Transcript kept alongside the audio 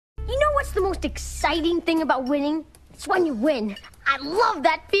what's the most exciting thing about winning? It's when you win. I love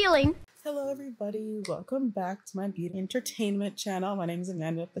that feeling. Hello everybody, welcome back to my beauty entertainment channel. My name is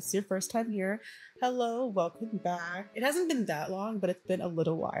Amanda. If this is your first time here, hello, welcome back. It hasn't been that long, but it's been a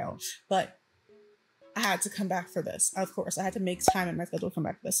little while. But I had to come back for this. Of course, I had to make time in my schedule to come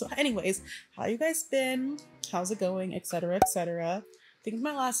back for this. So anyways, how you guys been? How's it going? Etc, etc. I think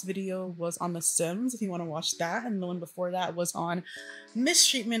my last video was on The Sims, if you want to watch that. And the one before that was on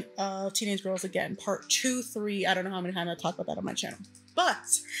mistreatment of teenage girls again, part 2, 3. I don't know how many times I talked about that on my channel. But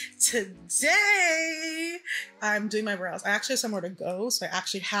today I'm doing my brows. I actually have somewhere to go, so I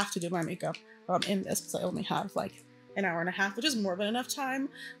actually have to do my makeup in this because I only have like an hour and a half, which is more than enough time,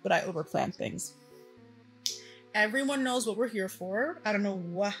 but I overplan things. Everyone knows what we're here for. I don't know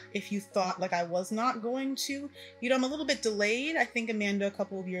what if you thought like I was not going to. You know, I'm a little bit delayed. I think Amanda a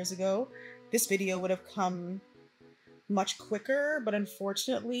couple of years ago, this video would have come much quicker, but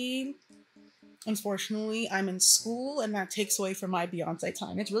unfortunately, I'm in school and that takes away from my Beyonce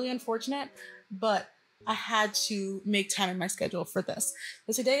time. It's really unfortunate, but I had to make time in my schedule for this.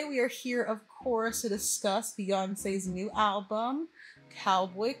 So today we are here, of course, to discuss Beyonce's new album,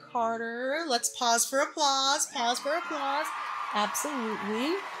 Cowboy Carter. Let's pause for applause. Pause for applause.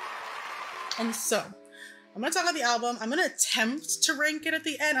 Absolutely. And so I'm gonna talk about the album. I'm gonna attempt to rank it at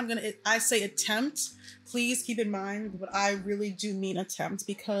the end. I say attempt. Please keep in mind what I really do mean attempt,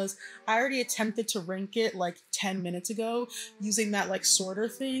 because I already attempted to rank it like 10 minutes ago using that like sorter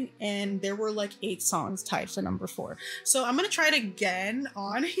thing, and there were like 8 songs tied for number 4. So I'm gonna try it again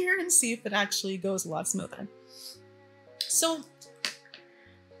on here and see if it actually goes a lot smoother. So,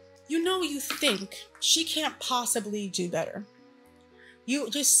 you know, you think she can't possibly do better. You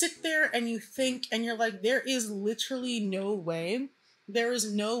just sit there and you think, and you're like, there is literally no way. There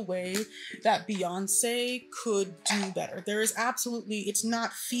is no way that Beyonce could do better. There is absolutely, it's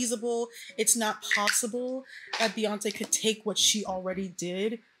not feasible. It's not possible that Beyonce could take what she already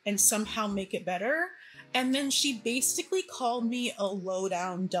did and somehow make it better. And then she basically called me a low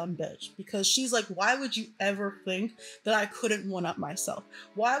down dumb bitch, because she's like, why would you ever think that I couldn't one up myself?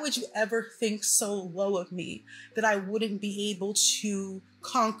 Why would you ever think so low of me that I wouldn't be able to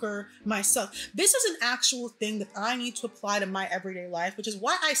conquer myself? This is an actual thing that I need to apply to my everyday life, which is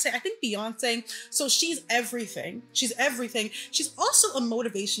why I say I think Beyonce, so she's everything. She's everything. She's also a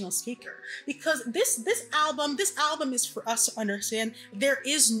motivational speaker, because this album is for us to understand there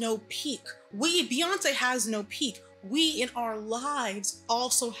is no peak. Beyonce has no peak. We in our lives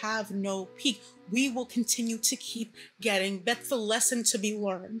also have no peak. We will continue to keep getting. That's the lesson to be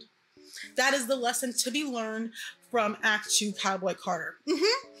learned. That is the lesson to be learned from Act 2 Cowboy Carter.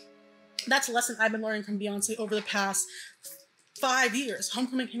 That's a lesson I've been learning from Beyonce over the past 5 years.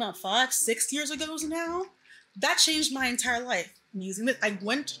 Homecoming came out 5, 6 years ago now. That changed my entire life. Using it, I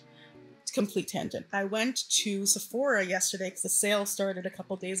went, complete tangent. I went to Sephora yesterday because the sale started a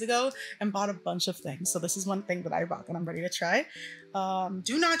couple days ago and bought a bunch of things. So this is one thing that I bought and I'm ready to try.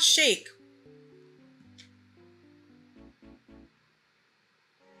 Do not shake.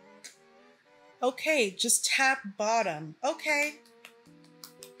 Okay, just tap bottom. Okay.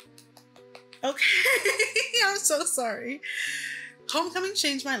 Okay. I'm so sorry. Homecoming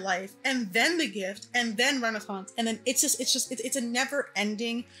changed my life, and then The Gift, and then Renaissance, and then it's a never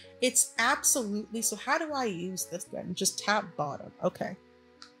ending. It's absolutely, so how do I use this then? Just tap bottom. Okay.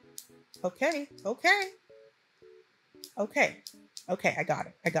 Okay. Okay. Okay. Okay, I got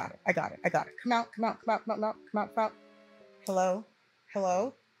it. I got it. I got it. I got it. Come out, come out, come out, come out, come out, come out. Hello?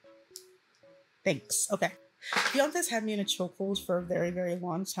 Hello? Thanks. Okay. Beyonce's had me in a chokehold for a very, very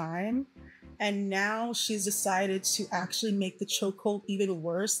long time. And now she's decided to actually make the chokehold even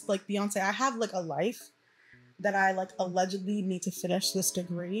worse. Like, Beyonce, I have like a life that I like allegedly need to finish this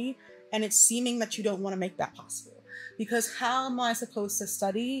degree. And it's seeming that you don't want to make that possible. Because how am I supposed to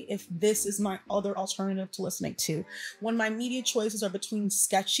study if this is my other alternative to listening to? When my media choices are between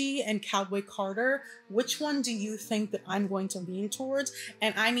Sketchy and Cowboy Carter, which one do you think that I'm going to lean towards?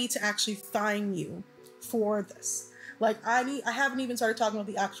 And I need to actually find you for this. Like, I haven't even started talking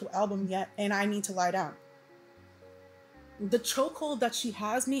about the actual album yet, and I need to lie down. The chokehold that she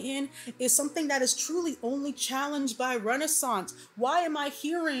has me in is something that is truly only challenged by Renaissance. Why am I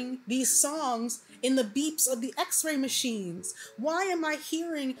hearing these songs in the beeps of the X-ray machines? Why am I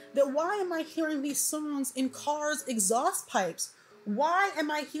hearing these songs in cars' exhaust pipes? Why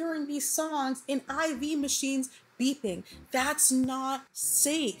am I hearing these songs in IV machines beeping? That's not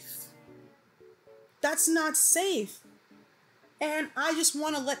safe. That's not safe. And I just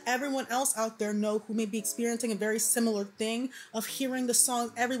want to let everyone else out there know who may be experiencing a very similar thing of hearing the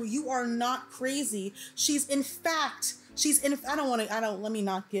songs everywhere. You are not crazy. Let me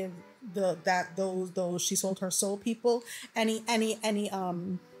not give those She Sold Her Soul people any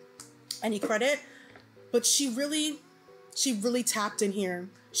credit, but she really tapped in here.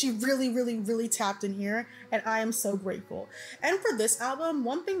 She really tapped in here, and I am so grateful. And for this album,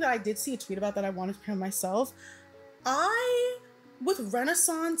 one thing that I did see a tweet about that I wanted to hear myself, with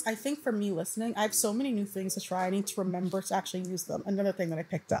Renaissance, I think for me listening, I have so many new things to try. I need to remember to actually use them. Another thing that I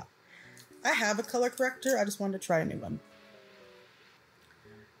picked up. I have a color corrector. I just wanted to try a new one.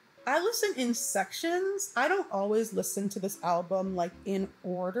 I listen in sections. I don't always listen to this album like in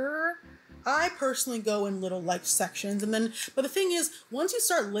order. I personally go in little like sections, and then, but the thing is, once you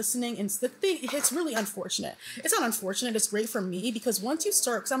start listening, and it's really unfortunate. It's not unfortunate, it's great for me, because once you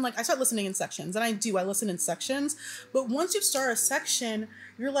start, because I start listening in sections, and I listen in sections, but once you start a section,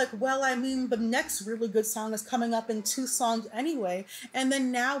 you're like, well, I mean, the next really good song is coming up in 2 songs anyway, and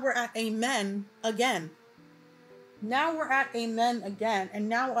then now we're at Amen again. And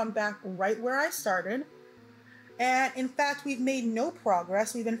now I'm back right where I started. And in fact, we've made no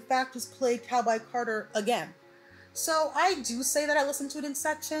progress. We've in fact just played Cowboy Carter again. So I do say that I listen to it in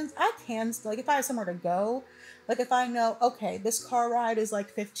sections. I can, like if I have somewhere to go, like if I know, okay, this car ride is like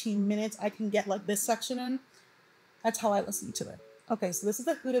 15 minutes, I can get like this section in. That's how I listen to it. Okay, so this is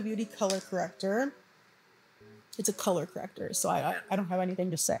the Huda Beauty color corrector. It's a color corrector, so I don't have anything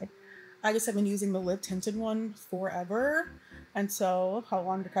to say. I just have been using the lip tinted one forever. And so I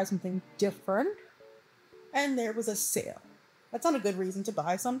wanted to try something different. And there was a sale. That's not a good reason to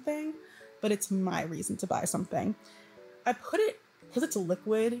buy something, but it's my reason to buy something. I put it, because it's a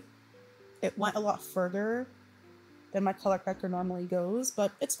liquid, it went a lot further than my color corrector normally goes,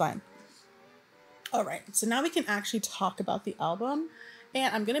 but it's fine. All right, so now we can actually talk about the album.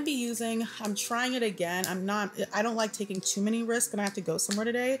 And I'm trying it again. I don't like taking too many risks, and I have to go somewhere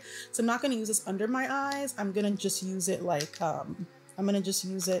today. So I'm not gonna use this under my eyes. I'm gonna just use it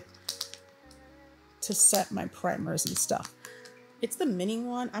to set my primers and stuff. It's the mini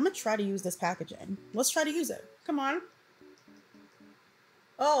one. I'm gonna try to use this packaging. Let's try to use it. Come on.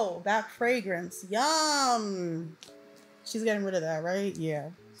 Oh, that fragrance. Yum. She's getting rid of that, right? Yeah.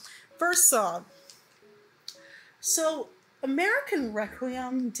 First song. So American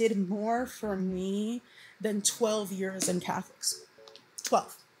Requiem did more for me than 12 years in Catholic school.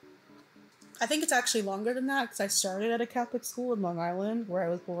 12. I think it's actually longer than that, because I started at a Catholic school in Long Island, where I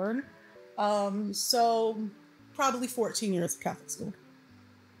was born. So probably 14 years of Catholic school.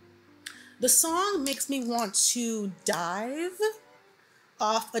 The song makes me want to dive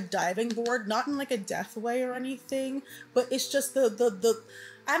off a diving board, not in like a death way or anything, but it's just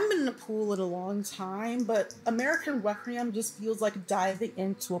I haven't been in a pool in a long time, but American Requiem just feels like diving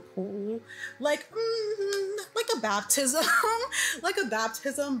into a pool, like a baptism,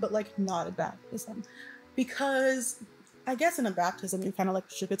 but like not a baptism, because I guess in a baptism, you kind of like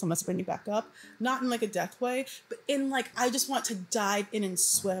shook it to almost bring you back up. Not in like a death way, but in like, I just want to dive in and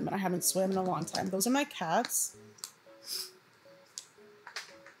swim, and I haven't swam in a long time. Those are my cats.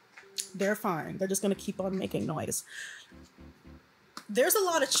 They're fine. They're just going to keep on making noise. There's a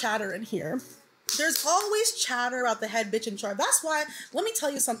lot of chatter in here. There's always chatter about the head bitch in charge. That's why, let me tell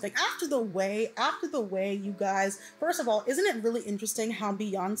you something. After the way, you guys, first of all, isn't it really interesting how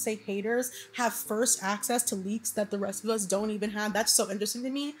Beyonce haters have first access to leaks that the rest of us don't even have? That's so interesting to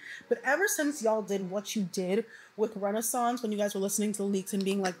me. But ever since y'all did what you did with Renaissance, when you guys were listening to the leaks and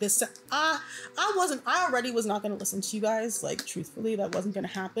being like this, I already was not going to listen to you guys. Like, truthfully, that wasn't going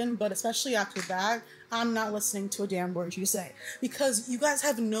to happen. But especially after that, I'm not listening to a damn word you say, because you guys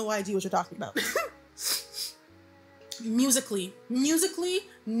have no idea what you're talking about. Musically,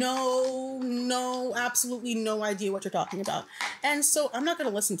 no, absolutely no idea what you're talking about. And so I'm not going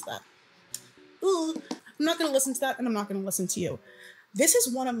to listen to that. I'm not going to listen to that, and I'm not going to listen to you. This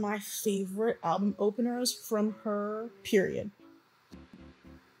is one of my favorite album openers from her, period.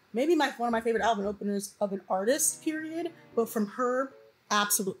 Maybe one of my favorite album openers of an artist, period, but from her,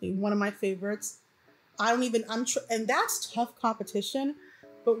 absolutely one of my favorites. And that's tough competition,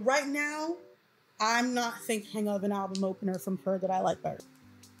 but right now, I'm not thinking of an album opener from her that I like better.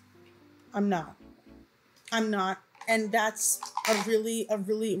 I'm not. And that's a really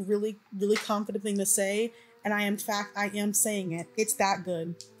confident thing to say. And I am saying it. It's that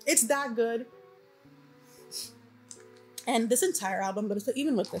good. It's that good. And this entire album, but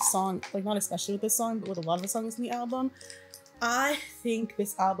even with this song, like not especially with this song, but with a lot of the songs in the album, I think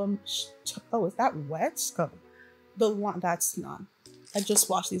this album, oh, is that wet? Oh, that's not. I just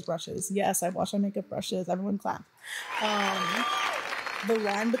washed these brushes. Yes, I washed my makeup brushes. Everyone clap. The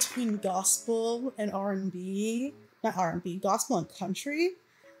line between gospel and R&B, not R&B, gospel and country,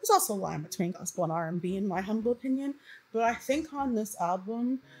 There's also a line between gospel and R&B in my humble opinion, but I think on this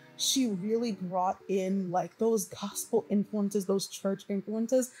album, she really brought in like those gospel influences, those church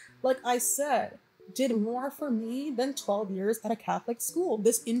influences. Like I said, did more for me than 12 years at a Catholic school.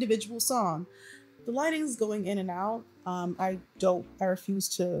 This individual song. The lighting's going in and out. I refuse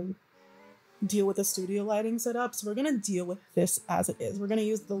to deal with the studio lighting setup, so we're gonna deal with this as it is. We're gonna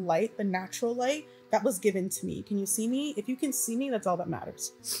use the light, the natural light that was given to me. Can you see me? If you can see me, that's all that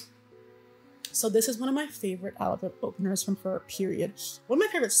matters. So this is one of my favorite album openers from her, period. One of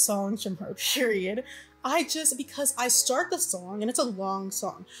my favorite songs from her, period. Because I start the song, and it's a long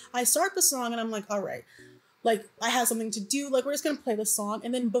song. I start the song and I'm like, all right, like I have something to do, like we're just gonna play the song,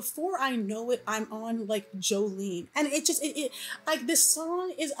 and then before I know it, I'm on like Jolene, and it like this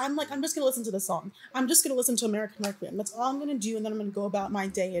song is, I'm just gonna listen to the song. I'm just gonna listen to American Requiem. That's all I'm gonna do, and then I'm gonna go about my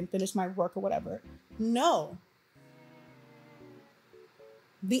day and finish my work or whatever. No.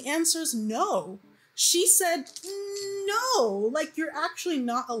 The answer's no. She said no, like you're actually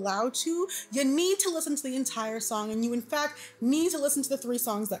not allowed to. You need to listen to the entire song, and you in fact need to listen to the 3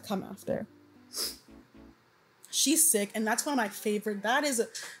 songs that come after. She's sick, and that's one of my favorite.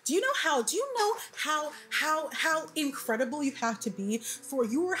 Do you know how incredible you have to be for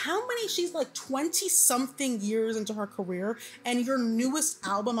she's like 20 something years into her career, and your newest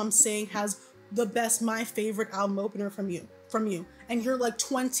album, I'm saying, has my favorite album opener from you, and you're like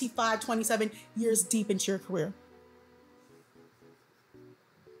 25, 27 years deep into your career.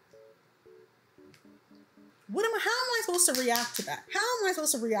 How am I supposed to react to that? How am I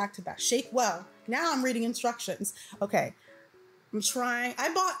supposed to react to that? Shake well. Now I'm reading instructions. Okay. I'm trying.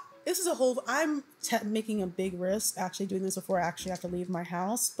 I'm making a big risk actually doing this before I actually have to leave my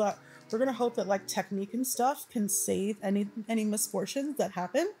house, but we're going to hope that like technique and stuff can save any misfortunes that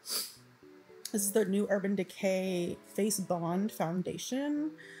happen. This is their new Urban Decay Face Bond foundation.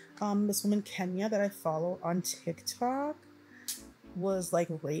 This woman, Kenya, that I follow on TikTok, was like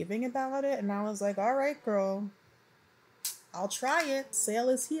raving about it, and I was like, all right, girl, I'll try it. Sale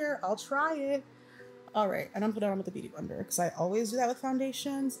is here. I'll try it. All right, and I'm putting it on with the Beauty Blender because I always do that with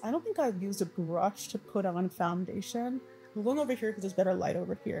foundations. I don't think I've used a brush to put on foundation. I'm going over here because there's better light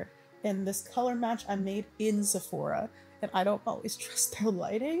over here. And this color match I made in Sephora, and I don't always trust their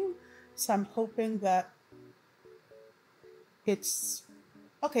lighting, so I'm hoping that it's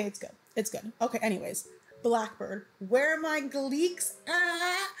okay. It's good. It's good. Okay. Anyways. Blackbird. Where are my gleeks?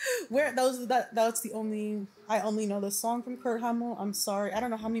 That's the only, I only know this song from Kurt Hummel. I'm sorry. I don't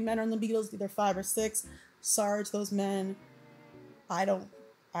know how many men are in the Beatles, either 5 or 6. Sorry to those men. I don't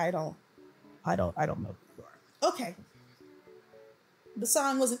know who you are. Okay. The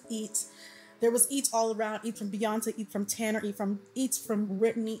song wasn't Eat. There was Eats all around. Eat from Beyonce, Eat from Tanner, Eats from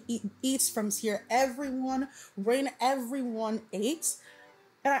Whitney, Eats from Sierra. Everyone ate.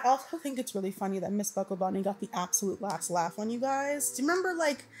 And I also think it's really funny that Miss Buckle Bunny got the absolute last laugh on you guys. Do you remember,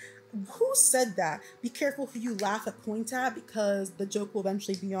 like, who said that? Be careful who you laugh at, point at, because the joke will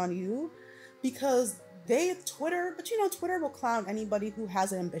eventually be on you. Because Twitter will clown anybody who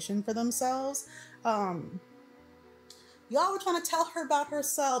has an ambition for themselves. Y'all were trying to tell her about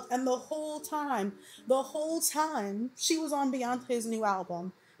herself, and the whole time, she was on Beyonce's new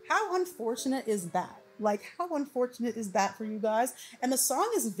album. How unfortunate is that? Like, how unfortunate is that for you guys? And the song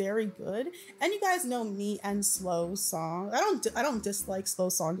is very good. And you guys know me and slow songs. I don't dislike slow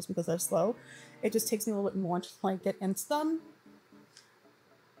songs just because they're slow. It just takes me a little bit more to like get into them.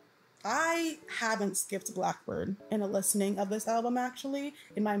 I haven't skipped Blackbird in a listening of this album, actually.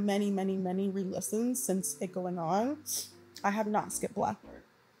 In my many, many, many re-listens since it going on, I have not skipped Blackbird.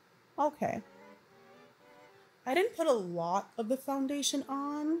 Okay. I didn't put a lot of the foundation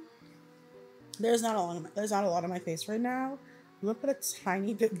on. There's not a lot on my face right now. I'm gonna put a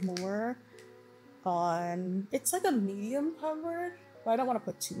tiny bit more on. It's like a medium coverage, but I don't want to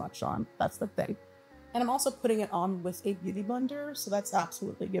put too much on. That's the thing. And I'm also putting it on with a beauty blender, so that's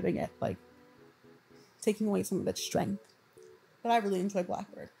absolutely giving it, like, taking away some of its strength. But I really enjoy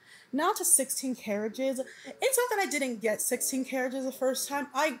Blackbird. Now to 16 Carriages. It's not that I didn't get 16 Carriages the first time.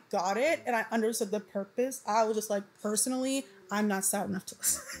 I got it, and I understood the purpose. I was just like, personally, I'm not sad enough to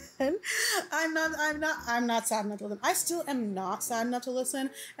listen. I'm not sad enough to listen. I still am not sad enough to listen.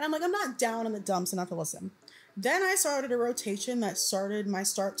 And I'm like, I'm not down in the dumps enough to listen. Then I started a rotation that started my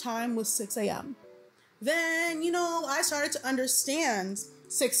start time with 6 a.m. Then, I started to understand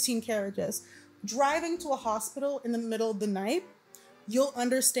 16 Carriages. Driving to a hospital in the middle of the night, you'll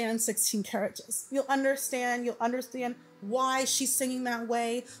understand 16 Carriages. You'll understand why she's singing that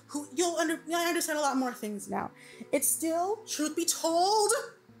way. I understand a lot more things now. It's still, truth be told,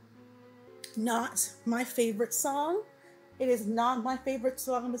 not my favorite song. It is not my favorite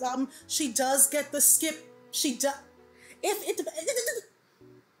song on this album. She does get the skip. She does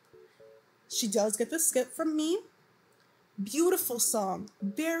get the skip from me. Beautiful song,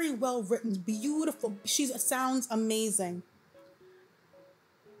 very well written, beautiful. She sounds amazing.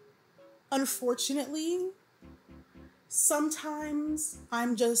 Unfortunately, sometimes I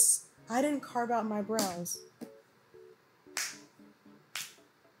didn't carve out my brows.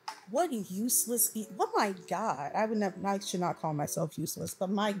 What useless, oh my God. I should not call myself useless, but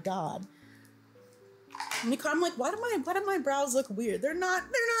my God. I'm like, why do my brows look weird? They're not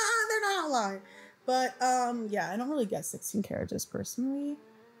lying. But yeah, I don't really get 16 carriages personally.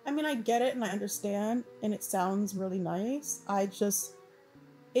 I mean, I get it and I understand and it sounds really nice.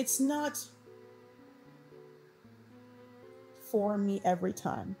 It's not for me every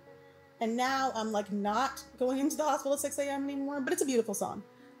time. And now I'm like not going into the hospital at 6 a.m. anymore, but it's a beautiful song.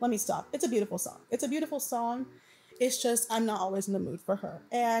 Let me stop. It's a beautiful song. It's a beautiful song. It's just, I'm not always in the mood for her.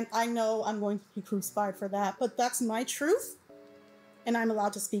 And I know I'm going to be crucified for that, but that's my truth. And I'm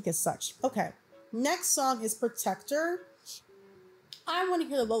allowed to speak as such. Okay. Next song is Protector. I want to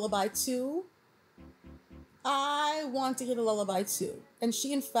hear the lullaby too. And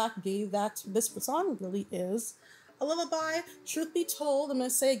she, in fact, gave that. This song really is a lullaby. Truth be told, I'm going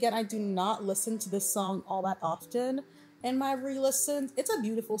to say again, I do not listen to this song all that often. In my re-listens, it's a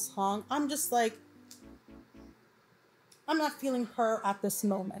beautiful song. I'm just like, I'm not feeling her at this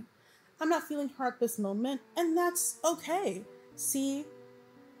moment. And that's okay. See,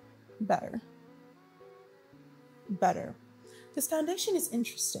 better. This foundation is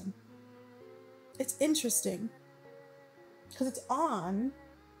interesting. It's interesting because it's on.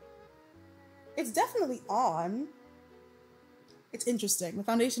 It's definitely on. It's interesting. The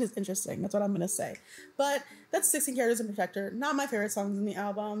foundation is interesting. That's what I'm going to say. But that's 16 Characters and Protector. Not my favorite songs in the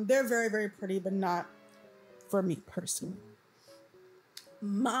album. They're very, very pretty, but not for me personally.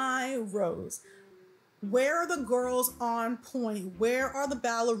 My Rose. Where are the girls on point? Where are the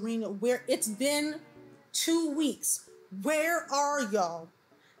ballerina? It's been 2 weeks. Where are y'all?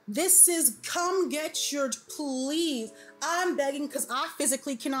 This is come get your, please. I'm begging because I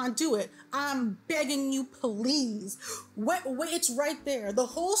physically cannot do it. I'm begging you, please. Wait, it's right there. The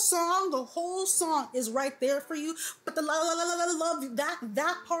whole song is right there for you. But the love,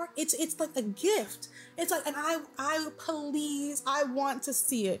 that part, it's like a gift. It's like, and please, I want to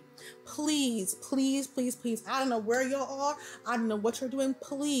see it. Please. I don't know where y'all are. I don't know what you're doing.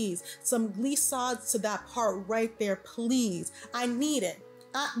 Please. Some glissades to that part right there. Please. I need it.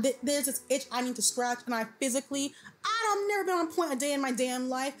 There's this itch I need to scratch, and I've never been on point a day in my damn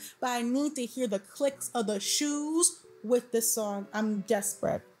life, but I need to hear the clicks of the shoes with this song. I'm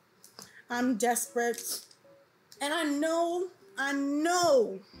desperate. And I know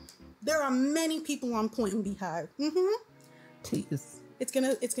there are many people on point in Beehive. Please. It's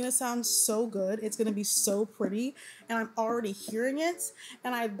gonna sound so good. It's gonna be so pretty, and I'm already hearing it,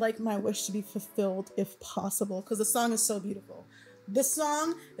 and I'd like my wish to be fulfilled if possible, because the song is so beautiful. This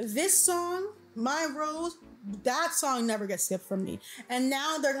song, My Rose, that song never gets skipped from me. And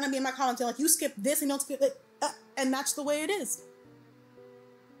now they're going to be in my comments like, you skipped this and you don't skip it. And that's the way it is.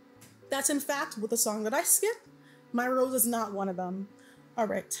 That's in fact with the song that I skip. My Rose is not one of them. All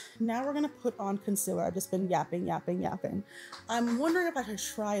right, now we're going to put on concealer. I've just been yapping. I'm wondering if I should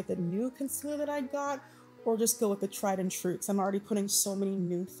try the new concealer that I got or just go with the tried and true, because I'm already putting so many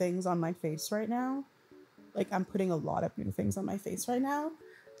new things on my face right now. Like, I'm putting a lot of new things on my face right now.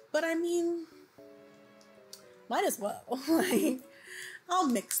 But I mean, might as well. Like, I'll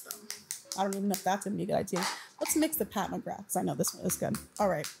mix them. I don't even know if that's going to be a good idea. Let's mix the Pat McGrath, because I know this one is good. All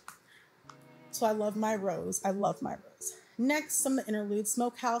right. So I love My Rose. Next, some of the interludes.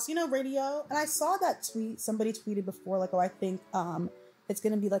 Smokehouse, radio. And I saw that tweet. Somebody tweeted before, like, oh, I think it's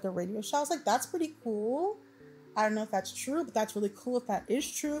going to be like a radio show. I was like, that's pretty cool. I don't know if that's true, but that's really cool if that is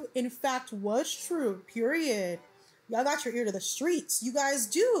true. In fact, was true, period. Y'all got your ear to the streets. You guys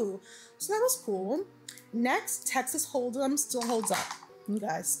do. So that was cool. Next, Texas Hold'em still holds up. You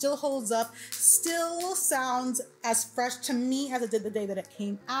guys, still holds up. Still sounds as fresh to me as it did the day that it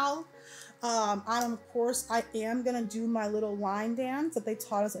came out. Of course, I am going to do my little line dance that they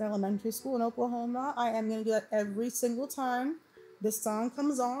taught us in elementary school in Oklahoma. I am going to do that every single time this song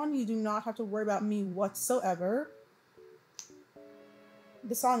comes on. You do not have to worry about me whatsoever.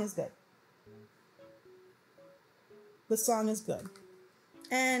 The song is good.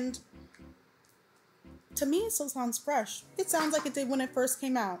 And to me, it still sounds fresh. It sounds like it did when it first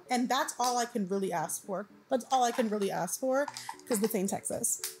came out. And that's all I can really ask for. Because it's in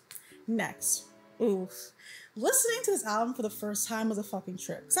Texas. Next, Oof. Listening to this album for the first time was a fucking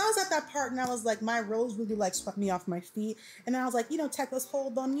trip. So I was at that part and I was like, my rose really like swept me off my feet. And then I was like, Tekla's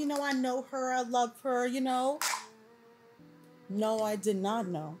Hold On, I know her, I love her, No, I did not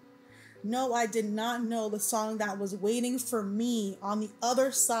know. No, I did not know the song that was waiting for me on the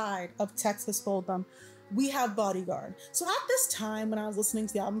other side of Texas Hold'em. We Have Bodyguard. So at this time, when I was listening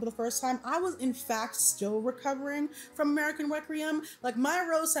to the album for the first time, I was in fact still recovering from American Requiem. Like my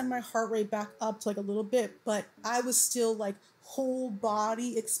rose sent my heart rate back up to like a little bit, but I was still like whole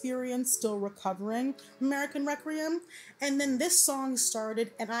body experience, still recovering from American Requiem. And then this song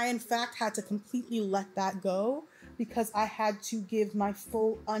started and I in fact had to completely let that go because I had to give my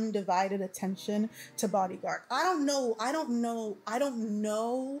full undivided attention to Bodyguard. I don't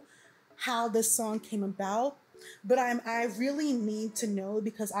know how this song came about, but I really need to know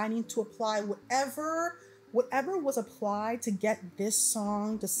because I need to apply whatever was applied to get this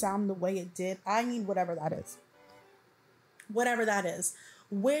song to sound the way it did. I need whatever that is. Whatever that is.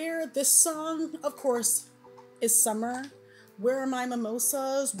 Where this song, of course, is Summer. Where are my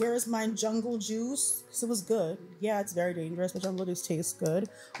mimosas? Where is my jungle juice? Because it was good. Yeah, it's very dangerous, but jungle juice tastes good.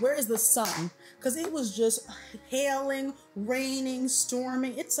 Where is the sun? Because it was just hailing, raining,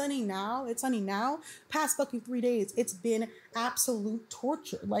 storming. It's sunny now. Past fucking 3 days, it's been absolute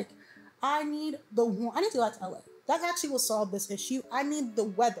torture. Like, I need to go out to LA. That actually will solve this issue. I need the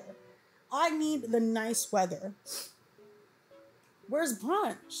weather. I need the nice weather. Where's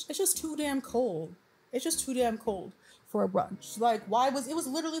brunch? It's just too damn cold. For a brunch. Like, it was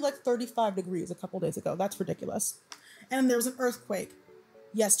literally like 35 degrees a couple days ago. That's ridiculous. And there was an earthquake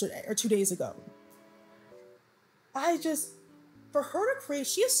yesterday or 2 days ago. For her to create,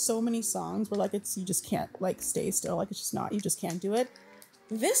 she has so many songs where like you just can't like stay still. Like it's just not, you just can't do it.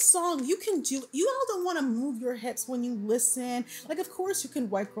 This song, you all don't want to move your hips when you listen. Like, of course you can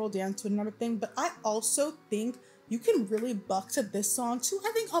white girl dance to another thing, but I also think you can really buck to this song too.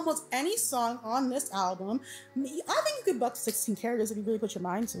 I think almost any song on this album, I think you could buck 16 characters if you really put your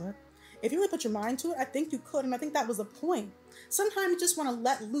mind to it. If you really put your mind to it, I think you could, and I think that was the point. Sometimes you just want to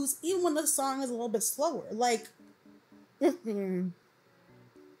let loose, even when the song is a little bit slower. Like,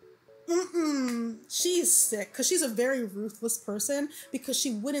 she's sick, because she's a very ruthless person, because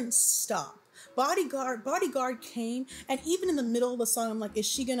she wouldn't stop. Bodyguard came, and even in the middle of the song, I'm like,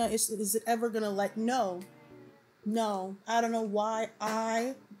 is it ever gonna like, No, I don't know why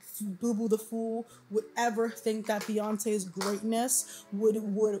I, Boo Boo the Fool, would ever think that Beyonce's greatness would,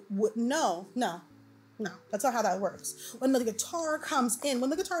 no. That's not how that works. When the guitar comes in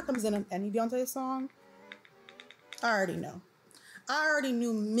on any Beyonce song, I already know. I already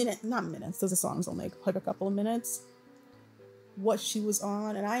knew not minutes, because the songs only like a couple of minutes, what she was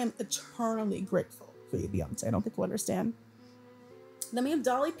on, and I am eternally grateful for you, Beyonce. I don't think you understand. Then we have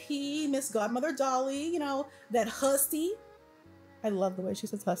Dolly P, Miss Godmother Dolly, that hussy. I love the way she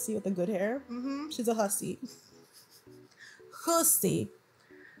says hussy with the good hair. She's a hussy. Hussy.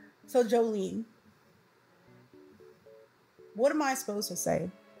 So Jolene. What am I supposed to say?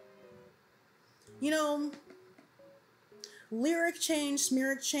 Lyric change,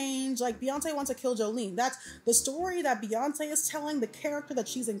 smearic change. Like, Beyonce wants to kill Jolene. That's the story that Beyonce is telling, the character that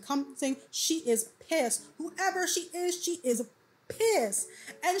she's encompassing. She is pissed. Whoever she is pissed.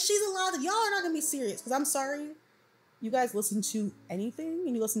 And she's allowed to, y'all are not gonna be serious, because I'm sorry, you guys listen to anything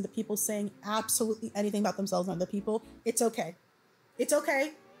and you listen to people saying absolutely anything about themselves and other people. It's okay.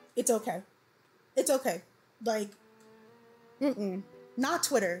 Like, not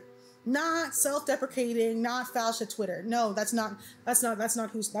Twitter, not self-deprecating, not foul shit Twitter. No, that's not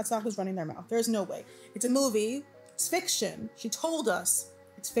who's running their mouth. There's no way. It's a movie. It's fiction. She told us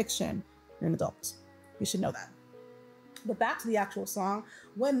it's fiction. You're an adult. You should know that. But back to the actual song.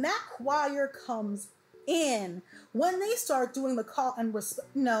 When that choir comes in, when they start doing the call and respect,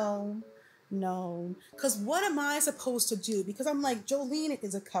 no. Because what am I supposed to do? Because I'm like, Jolene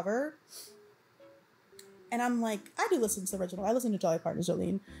is a cover. And I'm like, I do listen to the original. I listen to Dolly Parton's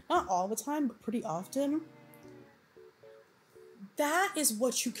Jolene. Not all the time, but pretty often. That is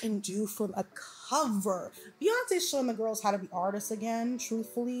what you can do for a cover. Beyonce's showing the girls how to be artists again,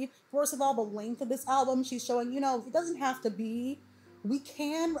 truthfully. First of all, the length of this album, she's showing, it doesn't have to be.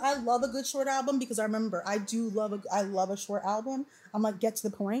 I love a good short album, because I remember, I love a short album. I'm like, get to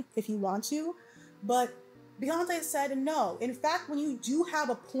the point if you want to. But Beyonce said no. In fact, when you do have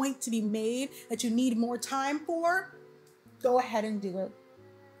a point to be made that you need more time for, go ahead and do it.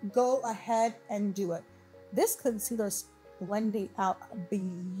 This concealer's blending out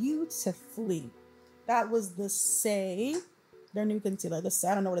beautifully. That was their new concealer.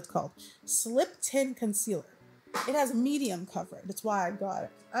 I don't know what it's called. Slip Tint Concealer. It has medium coverage. That's why I got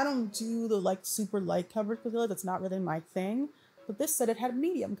it. I don't do the like super light coverage because that's not really my thing. But this said it had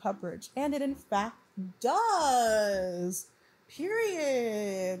medium coverage, and it in fact does.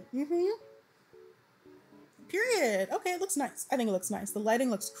 Period. Period. Okay, it looks nice. I think it looks nice. The lighting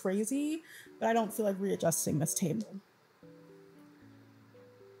looks crazy, but I don't feel like readjusting this table.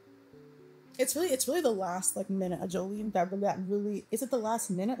 It's really the last like minute of Jolene that really is it the last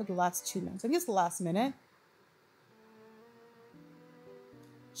minute or the last 2 minutes? I think it's the last minute.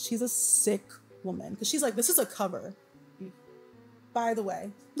 She's a sick woman because she's like, this is a cover. By the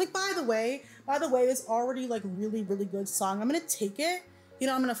way, it's already like really, really good song. I'm gonna take it, you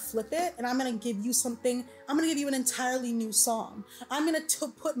know, I'm gonna flip it and I'm gonna give you something. I'm gonna give you an entirely new song. I'm gonna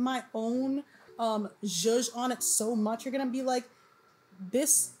put my own zhuzh on it so much you're gonna be like,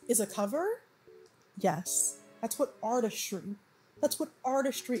 this is a cover? Yes, that's what artistry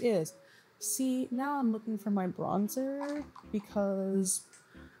is. See, now I'm looking for my bronzer because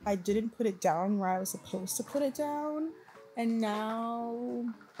I didn't put it down where I was supposed to put it down. And now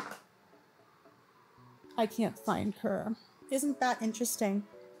I can't find her. Isn't that interesting?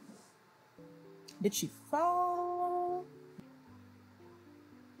 Did she fall?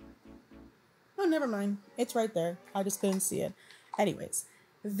 Oh, never mind. It's right there. I just couldn't see it. Anyways,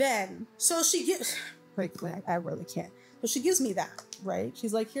 then, so she gives, I really can't. So she gives me that, right?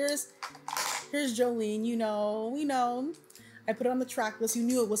 She's like, here's Jolene, you know, we know. I put it on the track list. You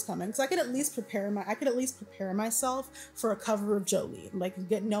knew it was coming because I could at least prepare myself for a cover of Jolene. Like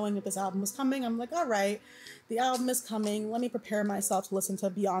knowing that this album was coming, I'm like, all right, the album is coming. Let me prepare myself to listen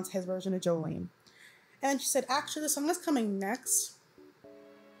to Beyonce's version of Jolene. And she said, actually, the song that's coming next.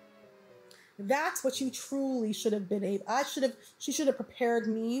 That's what you truly should have been able. She should have prepared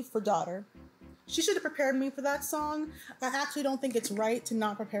me for Daughter. She should have prepared me for that song. I actually don't think it's right to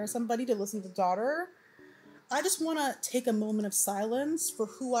not prepare somebody to listen to Daughter. I just want to take a moment of silence for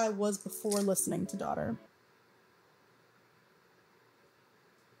who I was before listening to Daughter.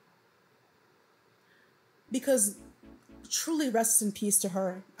 Because truly rests in peace to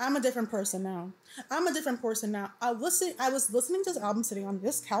her. I'm a different person now. I was listening to this album sitting on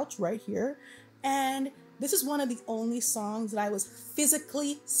this couch right here, and this is one of the only songs that I was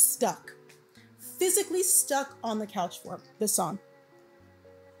physically stuck on the couch for. This song.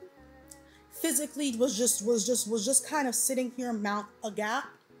 Physically was just kind of sitting here mount a gap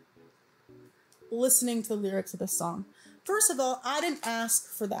listening to the lyrics of this song. First of all, I didn't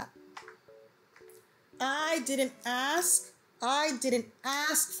ask for that. I didn't ask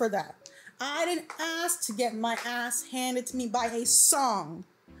for that. I didn't ask to get my ass handed to me by a song,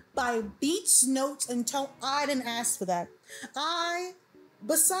 by beats, notes, and tone. I didn't ask for that.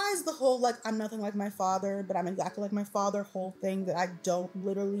 Besides the whole, like, I'm nothing like my father, but I'm exactly like my father whole thing that I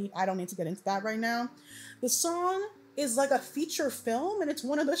don't need to get into that right now. The song is like a feature film, and it's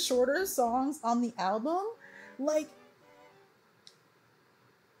one of the shorter songs on the album. Like,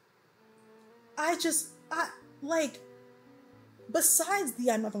 besides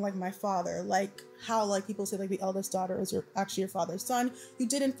the I'm nothing like my father, like how like people say like the eldest daughter is actually your father's son, you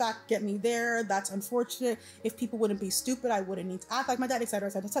did in fact get me there. That's unfortunate. If people wouldn't be stupid, I wouldn't need to act like my dad, etc.,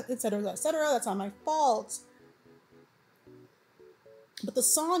 etc., etc., etc. That's not my fault. But the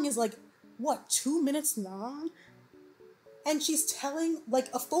song is like, what, 2 minutes long? And she's telling like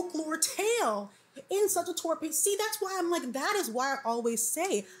a folklore tale in such a torpid. See, that's why I'm like, that is why I always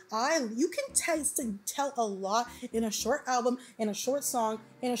say, you can tell a lot in a short album, in a short song,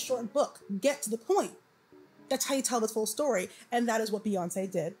 in a short book. Get to the point. That's how you tell the full story. And that is what Beyonce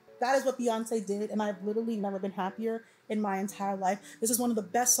did. And I've literally never been happier in my entire life. This is one of the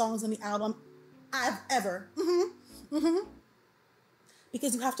best songs on the album I've ever.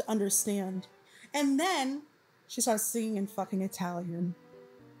 Because you have to understand. And then she starts singing in fucking Italian.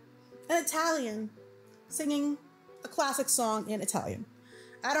 An Italian singing a classic song in Italian.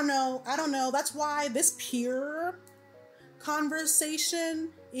 I don't know. That's why this peer conversation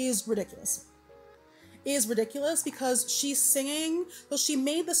is ridiculous. Because she's singing, so she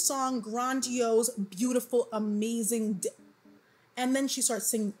made the song grandiose, beautiful, amazing, and then she starts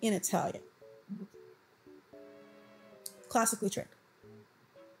singing in Italian. Classically trained.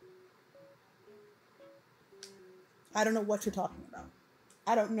 I don't know what you're talking about.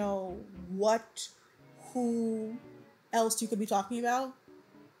 I don't know who else you could be talking about.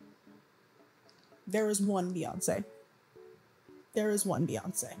 There is one Beyonce.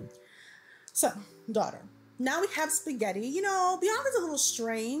 So, Daughter. Now we have Spaghetti. You know, Beyonce's a little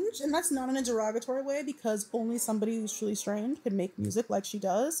strange, and that's not in a derogatory way because only somebody who's truly strange can make music like she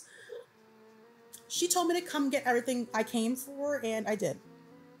does. She told me to come get everything I came for, and I did.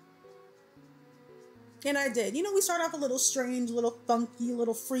 And I did. You know, we start off a little strange, a little funky, a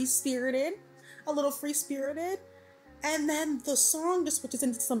little free-spirited. And then the song just switches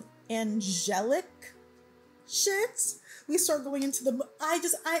into some angelic shit. We start going into the...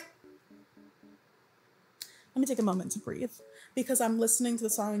 Let me take a moment to breathe. Because I'm listening to the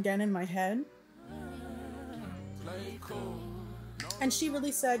song again in my head. And she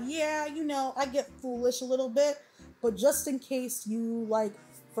really said, yeah, you know, I get foolish a little bit. But just in case you, like,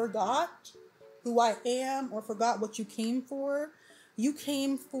 forgot who I am or forgot what you came for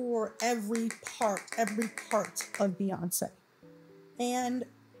every part of Beyonce. And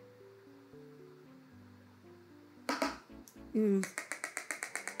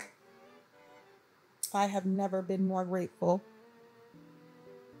I have never been more grateful.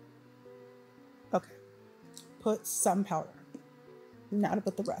 Okay. Put some powder. Now to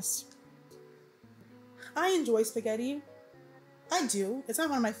put the rest. I enjoy Spaghetti. I do. It's not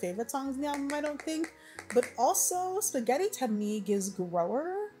one of my favorite songs in the album, I don't think. But also, Spaghetti to me gives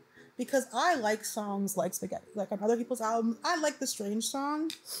grower because I like songs like Spaghetti. Like on other people's albums, I like the Strange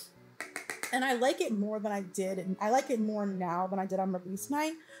song. And I like it more than I did. And I like it more now than I did on release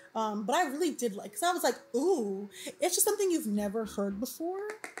night. But I really did like, because I was like, ooh, it's just something you've never heard before.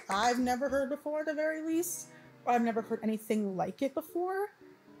 I've never heard before at the very least. Or I've never heard anything like it before.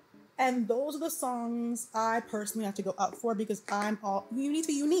 And those are the songs I personally have to go up for because you need to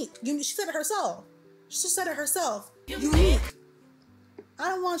be unique. She said it herself. Unique. I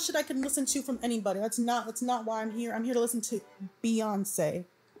don't want shit I can listen to from anybody. That's not why I'm here. I'm here to listen to Beyonce.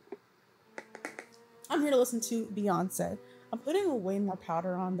 I'm putting way more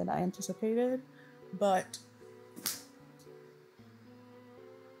powder on than I anticipated, but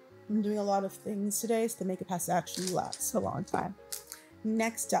I'm doing a lot of things today so the makeup has to actually last a long time.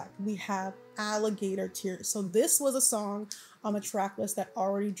 Next up, we have Alligator Tears. So this was a song on the track list that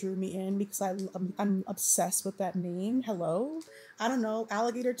already drew me in because I'm obsessed with that name. Hello? I don't know.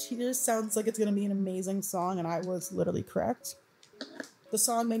 Alligator Tears sounds like it's going to be an amazing song, and I was literally correct. The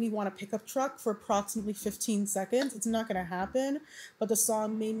song made me want a pickup truck for approximately 15 seconds. It's not going to happen, but the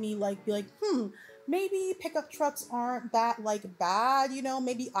song made me be like, maybe pickup trucks aren't that like bad, you know,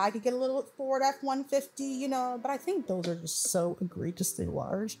 maybe I could get a little Ford F-150, you know, but I think those are just so egregiously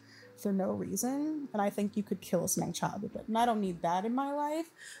large for no reason. And I think you could kill a small child with it. And I don't need that in my life,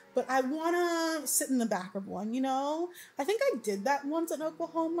 but I want to sit in the back of one, you know. I think I did that once in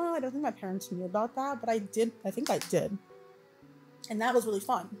Oklahoma. I don't think my parents knew about that, but I think I did. And that was really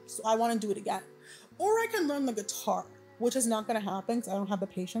fun. So I want to do it again. Or I can learn the guitar, which is not going to happen because I don't have the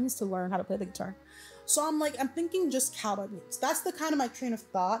patience to learn how to play the guitar. So I'm thinking just cowboy boots. That's the kind of my train of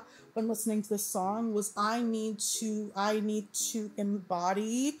thought when listening to this song was I need to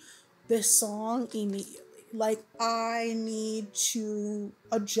embody this song immediately. Like I need to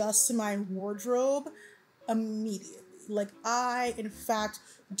adjust my wardrobe immediately. Like I, in fact,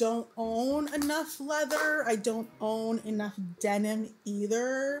 don't own enough leather. I don't own enough denim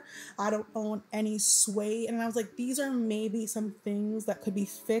either. I don't own any suede. And I was like, these are maybe some things that could be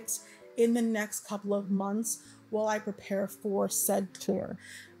fixed in the next couple of months while I prepare for said tour.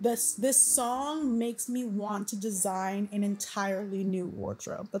 This song makes me want to design an entirely new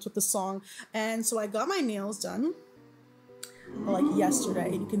wardrobe. That's what the song. And so I got my nails done like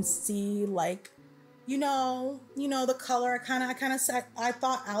yesterday. You can see like, you know the color. I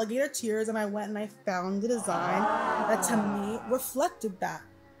thought Alligator Tears, and I went and I found the design that to me reflected that.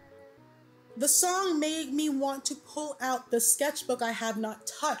 The song made me want to pull out the sketchbook I have not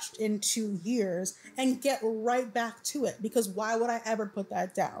touched in 2 years and get right back to it, because why would I ever put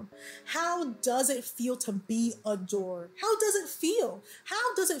that down? How does it feel to be adored? How does it feel?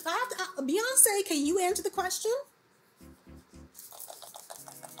 If I have to, Beyonce, can you answer the question?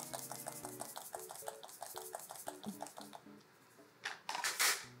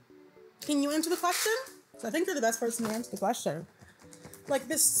 Can you answer the question? So I think you're the best person to answer the question. Like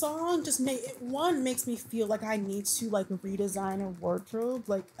this song just makes me feel like I need to like redesign a wardrobe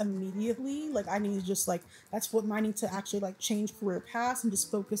like immediately. Like I need to just like, that's what I need to actually like change career paths and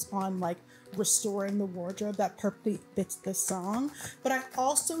just focus on like restoring the wardrobe that perfectly fits this song. But I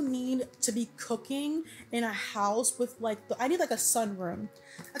also need to be cooking in a house with like, I need like a sunroom.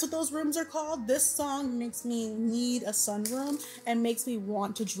 That's what those rooms are called. This song makes me need a sunroom and makes me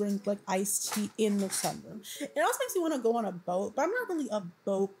want to drink like iced tea in the sunroom. It also makes me want to go on a boat, but I'm not really a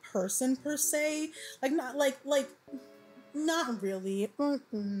boat person per se. Like not really.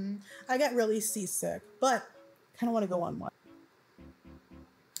 I get really seasick, but kind of want to go on one.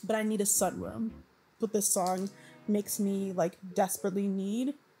 But I need a sunroom. What this song makes me like desperately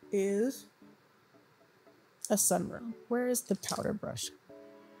need is a sunroom. Where is the powder brush?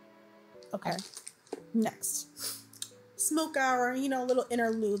 Okay. Next. Smoke Hour, you know, little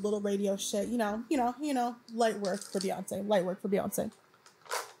interlude, little radio shit, light work for Beyonce, light work for Beyonce.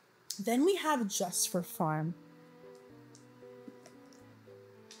 Then we have Just for Fun.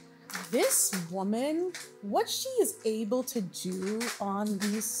 This woman, what she is able to do on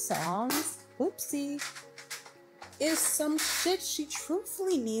these songs, whoopsie, is some shit she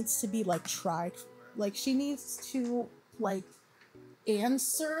truthfully needs to be like tried. Like she needs to like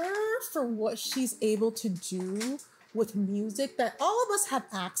answer for what she's able to do with music, that all of us have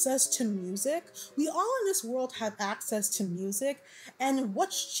access to music. We all in this world have access to music, and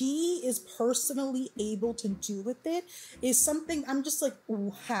what she is personally able to do with it is something I'm just like,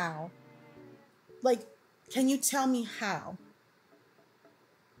 ooh, how? Like, can you tell me how?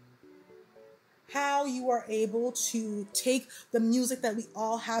 How you are able to take the music that we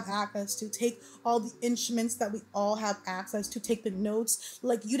all have access to, take all the instruments that we all have access to, take the notes,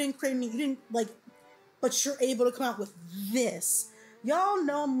 like you didn't create me, you didn't like, but you're able to come out with this. Y'all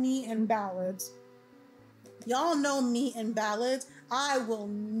know me in ballads. Y'all know me in ballads. I will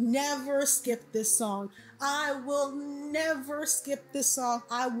never skip this song. I will never skip this song.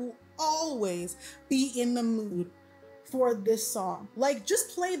 I will always be in the mood for this song. Like,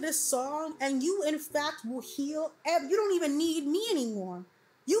 just play this song and you in fact will heal. You don't even need me anymore.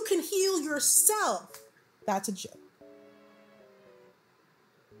 You can heal yourself. That's a joke.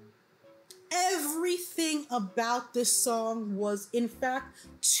 Everything about this song was in fact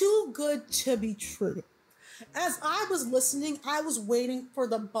too good to be true. As I was listening, I was waiting for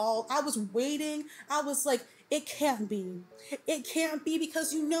the ball. I was waiting. I was like, it can't be. It can't be,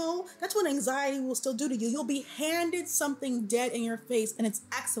 because you know, that's what anxiety will still do to you. You'll be handed something dead in your face and it's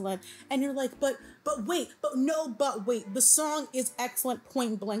excellent. And you're like, but wait, the song is excellent,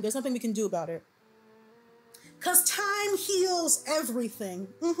 point blank. There's nothing we can do about it. Because time heals everything.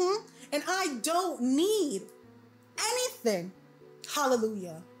 And I don't need anything.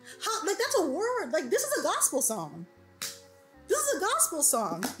 Hallelujah. Like, that's a word. Like, this is a gospel song. This is a gospel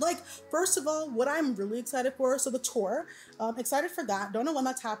song. Like, first of all, what I'm really excited for, so the tour, excited for that. Don't know when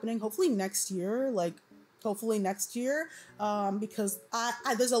that's happening. Hopefully next year. Because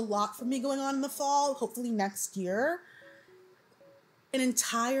there's a lot for me going on in the fall. Hopefully next year. An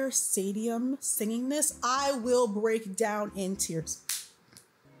entire stadium singing this, I will break down in tears.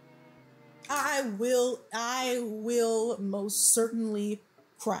 I will most certainly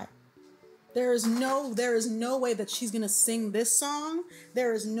cry. There is no way that she's gonna sing this song.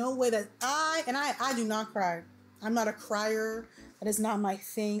 There is no way that I do not cry. I'm not a crier. That is not my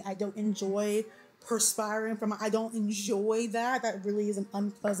thing. I don't enjoy perspiring I don't enjoy that. That really is an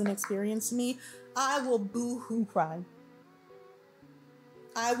unpleasant experience to me. I will boo-hoo cry.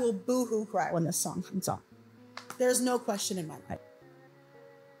 I will boo-hoo cry when this song comes on. There's no question in my mind.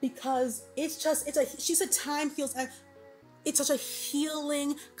 Because she said time heals. It's such a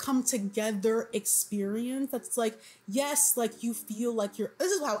healing come together experience. That's like, yes, like you feel like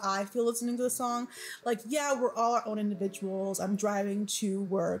this is how I feel listening to the song. Like, yeah, we're all our own individuals. I'm driving to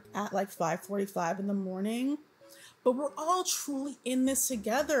work at like 5:45 in the morning. But we're all truly in this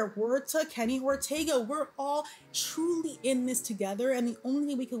together. Word to Kenny Ortega. We're all truly in this together. And the only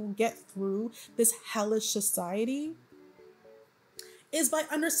way we can get through this hellish society is by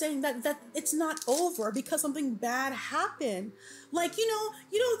understanding that it's not over because something bad happened. Like, you know,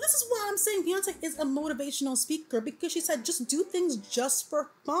 this is why I'm saying Beyonce is a motivational speaker, because she said, just do things just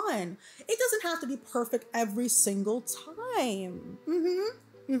for fun. It doesn't have to be perfect every single time.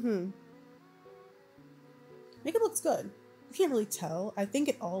 Makeup looks good. You can't really tell. I think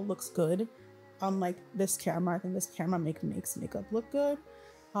it all looks good on like this camera. I think this camera makes makeup look good.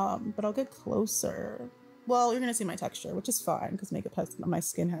 But I'll get closer. Well, you're gonna see my texture, which is fine because my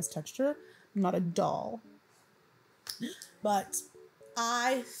skin has texture. I'm not a doll. But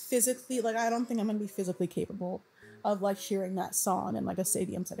I physically, like, I don't think I'm gonna be physically capable of like hearing that song in like a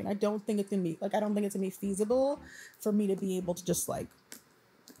stadium setting. I don't think it's gonna be feasible for me to be able to just like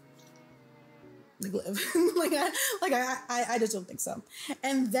live. I just don't think so.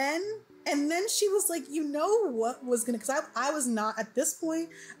 And then she was like, you know what was gonna, because I was not, at this point,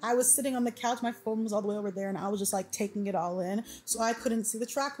 I was sitting on the couch, my phone was all the way over there, and I was just like taking it all in, so I couldn't see the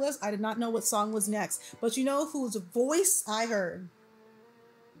track list. I did not know what song was next. But you know whose voice I heard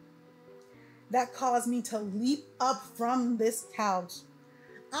that caused me to leap up from this couch?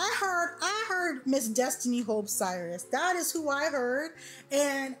 I heard Miss Destiny Hope Cyrus. That is who I heard.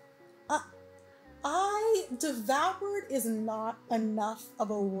 And devoured is not enough of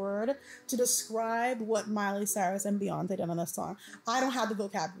a word to describe what Miley Cyrus and Beyonce did on this song. I don't have the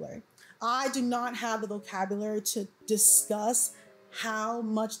vocabulary. I do not have the vocabulary to discuss how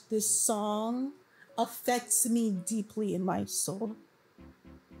much this song affects me deeply in my soul.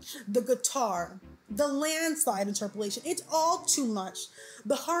 The guitar, the landslide interpolation, it's all too much.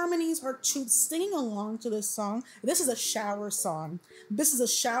 The harmonies are too, singing along to this song. This is a shower song. This is a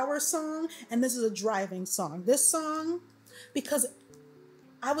shower song, and this is a driving song. This song, because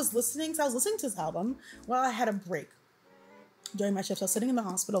I was listening to this album while I had a break during my shift. I was sitting in the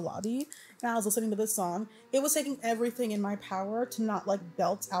hospital lobby and I was listening to this song. It was taking everything in my power to not like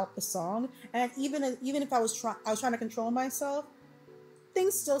belt out the song. And even if I was trying to control myself,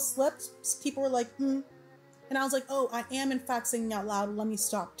 things still slipped. People were like, And I was like, oh, I am in fact singing out loud. Let me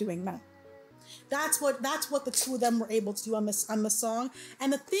stop doing that. That's what the two of them were able to do on the song.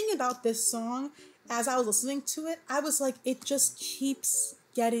 And the thing about this song, as I was listening to it, I was like, it just keeps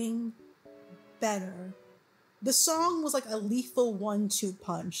getting better. The song was like a lethal 1-2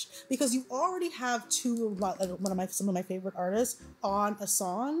 punch because you already have some of my favorite artists on a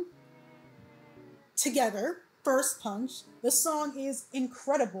song together. First punch. The song is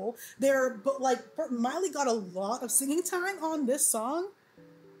incredible. Miley got a lot of singing time on this song,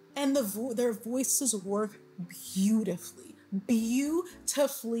 and their voices work beautifully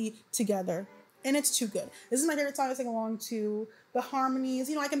together. And it's too good. This is my favorite song to sing along to. The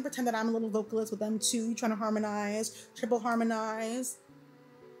harmonies, I can pretend that I'm a little vocalist with them too, trying to harmonize, triple harmonize.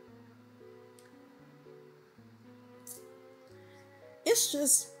 It's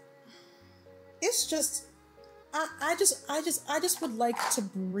just, I just would like to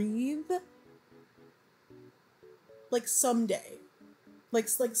breathe. Like someday, like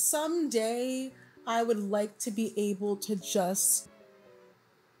someday I would like to be able to just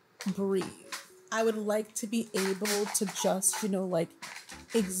breathe. I would like to be able to just,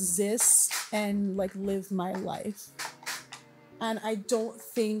 exist and live my life. And I don't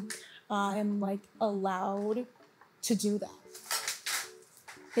think I'm allowed to do that.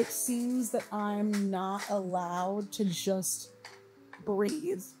 It seems that I'm not allowed to just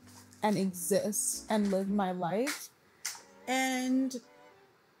breathe and exist and live my life. And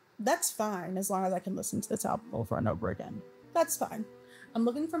that's fine as long as I can listen to this album over and over again. That's fine. I'm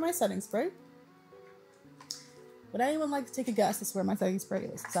looking for my setting spray. Would anyone like to take a guess as to where my setting spray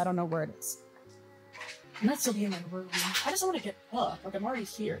is? Because I don't know where it is. I'm not still in my room. I just want to get up. I'm already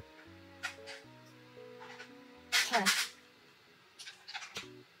here. Okay.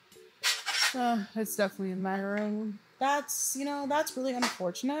 It's definitely in my room. That's really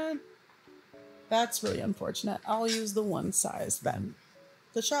unfortunate. That's really unfortunate. I'll use the one size then.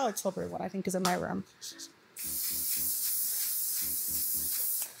 The Charlotte Tilbury one, I think, is in my room.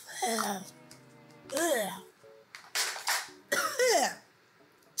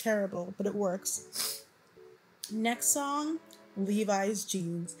 Terrible, but it works. Next song, Levi's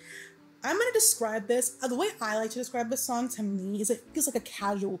Jeans. I'm going to describe this. The way I like to describe this song to me is it feels like a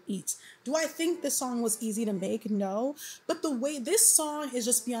casual eat. Do I think this song was easy to make? No. But the way this song is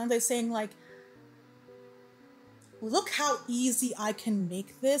just Beyonce saying look how easy I can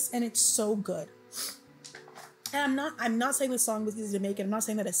make this, and it's so good. And I'm not saying this song was easy to make, and I'm not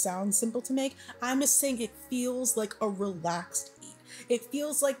saying that it sounds simple to make. I'm just saying it feels like a relaxed eat. It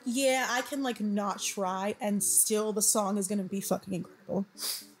feels like, yeah, I can not try, and still the song is gonna be fucking incredible.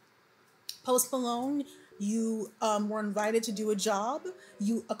 Post Malone, you were invited to do a job.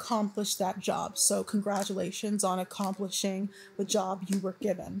 You accomplished that job. So congratulations on accomplishing the job you were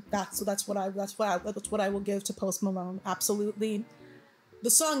given. That's what I will give to Post Malone. Absolutely.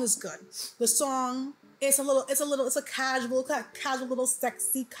 The song is good. The song it's a casual little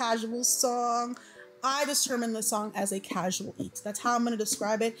sexy casual song. I determine the song as a casual eat. That's how I'm going to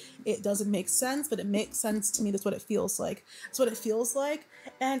describe it. It doesn't make sense, but it makes sense to me. That's what it feels like. That's what it feels like.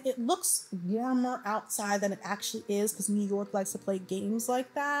 And it looks warmer outside than it actually is because New York likes to play games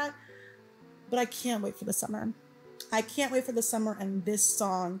like that. But I can't wait for the summer. I can't wait for the summer and this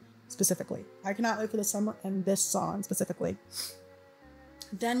song specifically. I cannot wait for the summer and this song specifically.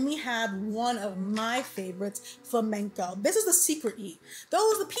 Then we have one of my favorites, Flamenco. This is the secret eat.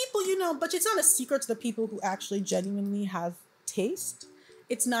 Those are the people, but it's not a secret to the people who actually genuinely have taste.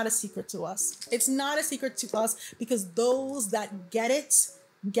 It's not a secret to us. It's not a secret to us because those that get it,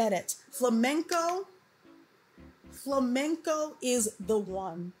 get it. Flamenco is the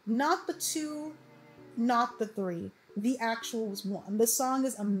one. Not the two, not the three. The actual one. The song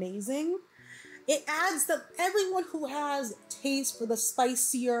is amazing. It adds that everyone who has taste for the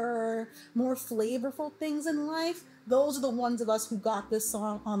spicier, more flavorful things in life, those are the ones of us who got this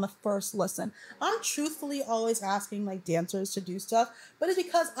song on the first listen. I'm truthfully always asking dancers to do stuff, but it's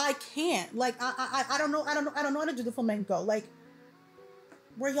because I can't. I don't know how to do the flamenco.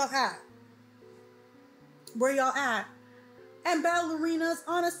 Where y'all at? Where y'all at? And ballerinas,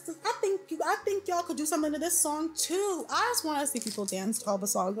 honestly, I think y'all could do something to this song too. I just want to see people dance to all the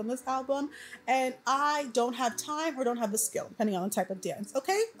songs on this album, and I don't have time or don't have the skill, depending on the type of dance.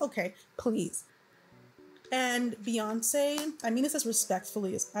 Okay, please. And Beyonce, I mean this as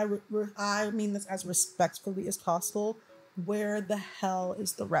respectfully as I mean this as respectfully as possible. Where the hell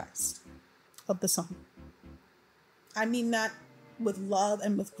is the rest of the song? I mean that with love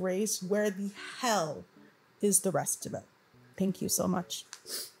and with grace. Where the hell is the rest of it? Thank you so much.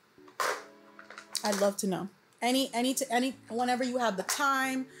 I'd love to know. Whenever you have the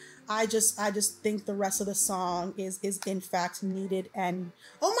time, I just think the rest of the song is in fact needed. And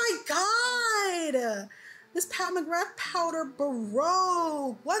oh my God, this Pat McGrath powder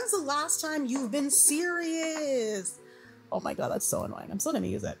broke. When's the last time you've been serious? Oh my God, that's so annoying. I'm still gonna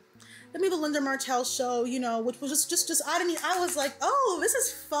use it. Then we have the Linda Martell show, you know, which was just I was like, oh, this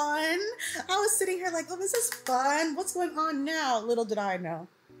is fun. I was sitting here like, oh, this is fun. What's going on now? Little did I know.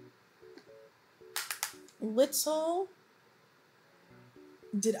 Little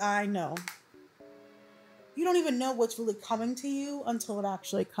did I know. You don't even know what's really coming to you until it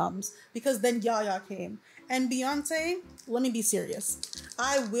actually comes. Because then Yaya came. And Beyonce, let me be serious.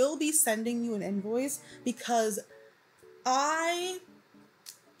 I will be sending you an invoice because I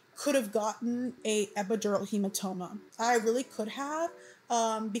could have gotten a epidural hematoma. I really could have,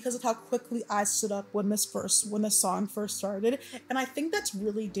 because of how quickly I stood up when the song first started. And I think that's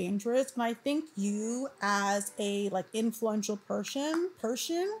really dangerous. And I think you, as a like influential person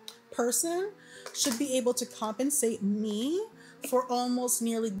should be able to compensate me for almost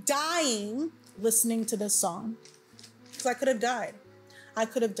nearly dying listening to this song. Because I could have died.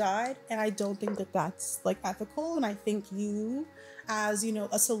 And I don't think that that's like ethical. And I think you, as you know,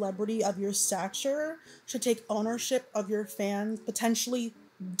 a celebrity of your stature, should take ownership of your fans potentially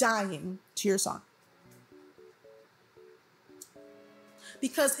dying to your song.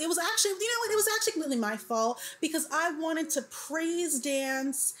 Because it was actually, it was actually completely my fault, because I wanted to praise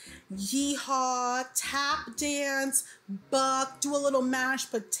dance, yeehaw, tap dance, buck, do a little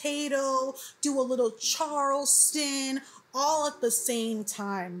mashed potato, do a little Charleston, all at the same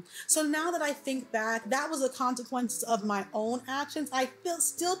time. So now that I think back, that was a consequence of my own actions. I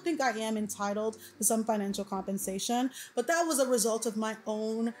still think I am entitled to some financial compensation, but that was a result of my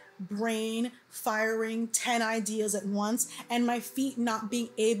own brain firing 10 ideas at once and my feet not being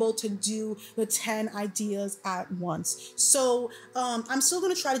able to do the 10 ideas at once. So I'm still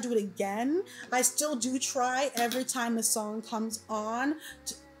going to try to do it again. I still do try every time the song comes on.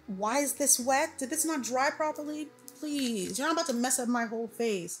 Why is this wet? Did this not dry properly? Please, you're not about to mess up my whole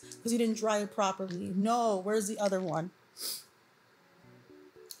face because you didn't dry it properly. No, where's the other one?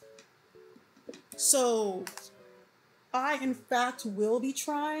 So I, in fact, will be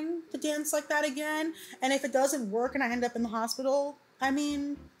trying to dance like that again. And if it doesn't work and I end up in the hospital, I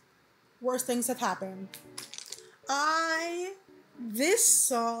mean, worse things have happened. This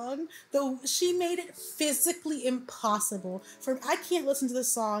song, though, she made it physically impossible for I can't listen to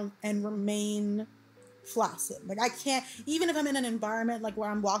this song and remain flaccid. Like I can't, even if I'm in an environment like where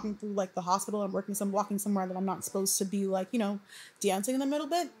I'm walking through like the hospital, I'm walking somewhere that I'm not supposed to be like, dancing in the middle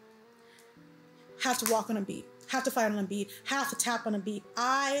bit, have to walk on a beat, have to fight on a beat, have to tap on a beat.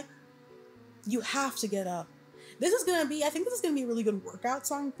 You have to get up. I think this is going to be a really good workout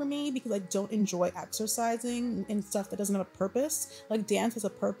song for me because I don't enjoy exercising and stuff that doesn't have a purpose. Like dance has a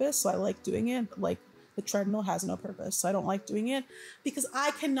purpose, so I like doing it, but like the treadmill has no purpose, so I don't like doing it because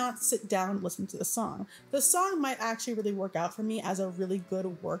I cannot sit down and listen to the song. The song might actually really work out for me as a really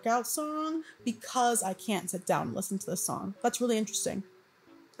good workout song because I can't sit down and listen to the song. That's really interesting.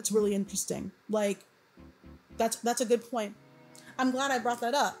 Like, that's a good point. I'm glad I brought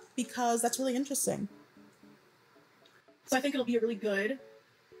that up because that's really interesting. So I think it'll be a really good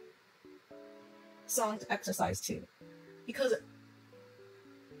song to exercise to. Because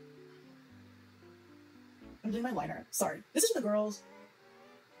I'm doing my liner. Sorry. This is for the girls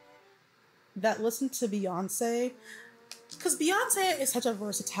that listen to Beyonce. Because Beyonce is such a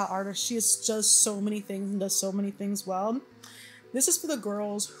versatile artist. She does so many things and does so many things well. This is for the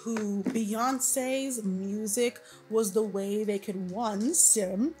girls who Beyonce's music was the way they could, one,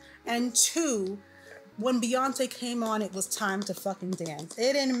 sim, and two, when Beyonce came on, it was time to fucking dance.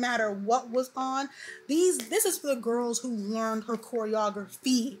 It didn't matter what was on. This is for the girls who learned her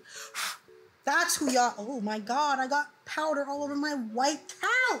choreography. That's who y'all. Oh my God, I got powder all over my white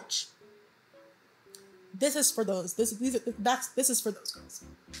couch. This is for those. This is for those girls.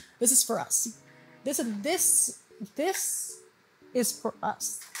 This is for us. This is for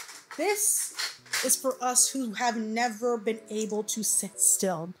us. This is for us who have never been able to sit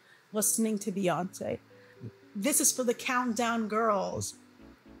still listening to Beyonce. This is for the countdown girls.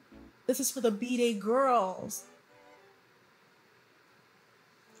 This is for the B-Day girls.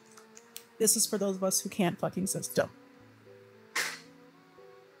 This is for those of us who can't fucking sit still.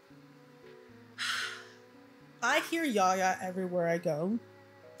 I hear Yaya everywhere I go,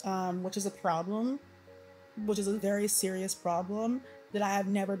 which is a problem, which is a very serious problem that I have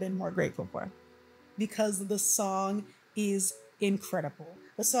never been more grateful for, because the song is incredible.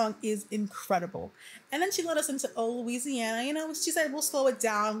 The song is incredible. And then she let us into Oh Louisiana. You know, she said, we'll slow it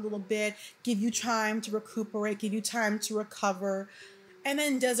down a little bit, give you time to recuperate, give you time to recover. And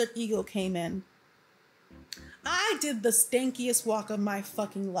then Desert Eagle came in. I did the stankiest walk of my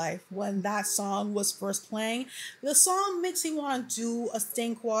fucking life when that song was first playing. The song makes me want to do a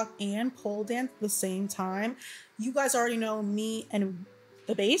stank walk and pole dance at the same time. You guys already know me and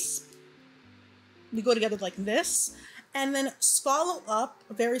the bass. We go together like this. And then follow up,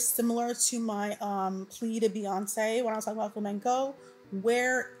 very similar to my plea to Beyonce when I was talking about flamenco,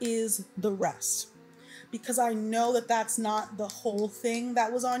 where is the rest? Because I know that that's not the whole thing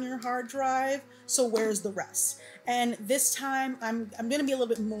that was on your hard drive. So where's the rest? And this time I'm going to be a little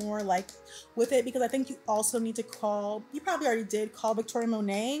bit more like with it, because I think you also need to call, you probably already did, call Victoria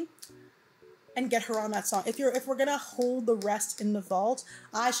Monet and get her on that song. If we're going to hold the rest in the vault,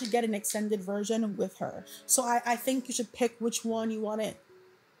 I should get an extended version with her. So I think you should pick which one you want to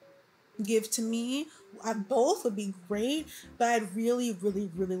give to me. Both would be great, but I'd really,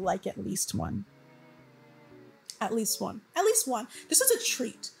 really, really like at least one. At least one. At least one. This is a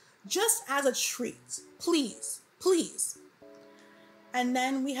treat. Just as a treat. Please. Please. And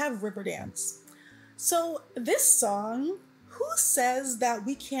then we have Riverdance. So this song, who says that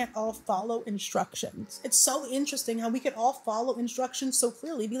we can't all follow instructions? It's so interesting how we can all follow instructions so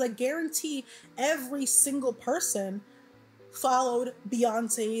clearly. Be like, guarantee every single person followed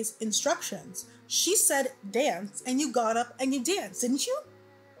Beyonce's instructions. She said dance, and you got up and you danced, didn't you?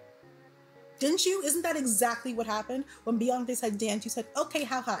 Didn't you? Isn't that exactly what happened? When Beyonce said dance, you said, okay,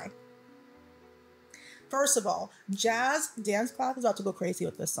 how high? First of all, jazz dance class is about to go crazy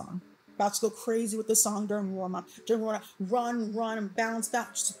with this song. About to go crazy with this song during warm-up. During warm-up, run, and bounce.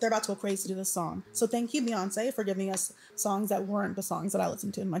 They're about to go crazy to this song. So thank you, Beyonce, for giving us songs that weren't the songs that I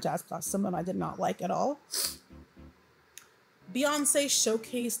listened to in my jazz class. Some of them I did not like at all. Beyonce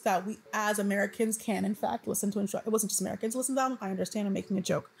showcased that we, as Americans, can, in fact, listen to instructions. It wasn't just Americans listen to them. I understand I'm making a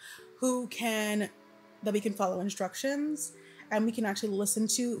joke. That we can follow instructions and we can actually listen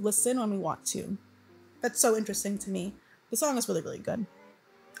when we want to. That's so interesting to me. The song is really, really good.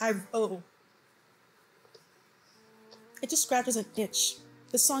 It just scratches an itch.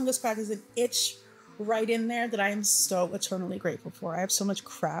 The song just scratches an itch right in there that I am so eternally grateful for. I have so much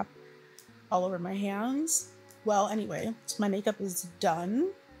crap all over my hands. Well, anyway, so my makeup is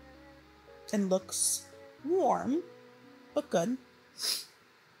done and looks warm, but good.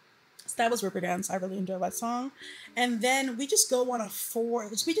 So that was Riverdance. I really enjoyed that song. And then we just go on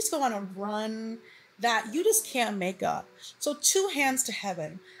a run that you just can't make up. So Two Hands to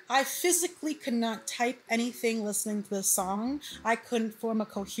Heaven. I physically could not type anything listening to this song. I couldn't form a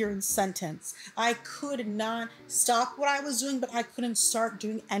coherent sentence. I could not stop what I was doing, but I couldn't start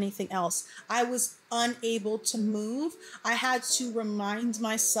doing anything else. I was unable to move. I had to remind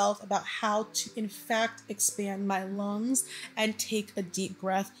myself about how to, in fact, expand my lungs and take a deep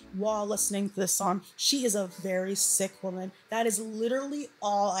breath while listening to this song. She is a very sick woman. That is literally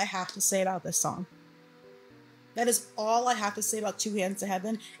all I have to say about this song. That is all I have to say about Two Hands to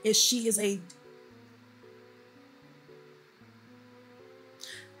Heaven, is she is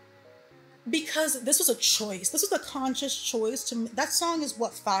because this was a choice. This was a conscious choice that song is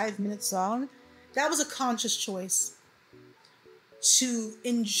what, 5-minute song? That was a conscious choice to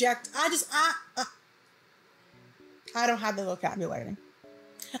inject. I don't have the vocabulary.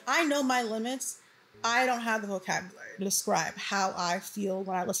 I know my limits. I don't have the vocabulary to describe how I feel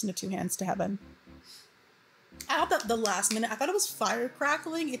when I listen to Two Hands to Heaven. At the last minute, I thought it was fire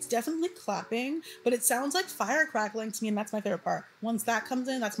crackling. It's definitely clapping, but it sounds like fire crackling to me, and that's my favorite part. Once that comes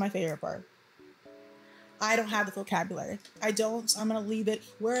in, that's my favorite part. I don't have the vocabulary. I don't, so I'm going to leave it.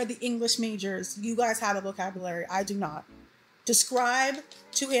 Where are the English majors? You guys have a vocabulary. I do not. Describe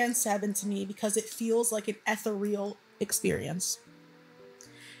Two Hands to Heaven to me, because it feels like an ethereal experience.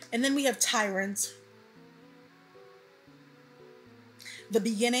 And then we have Tyrant. The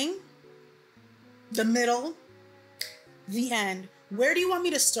beginning, the middle, the end. Where do you want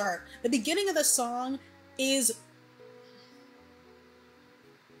me to start? The beginning of the song is...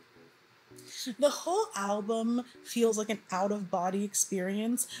 The whole album feels like an out-of-body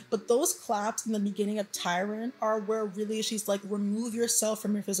experience, but those claps in the beginning of Tyrant are where really she's like, remove yourself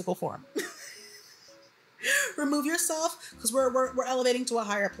from your physical form. Remove yourself, because we're elevating to a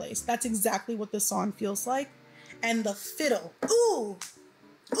higher place. That's exactly what this song feels like. And the fiddle. Ooh.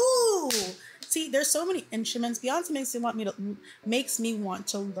 Ooh. See, there's so many instruments. Beyonce makes me want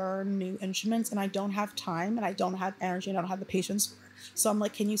to learn new instruments, and I don't have time, and I don't have energy, and I don't have the patience for it. So I'm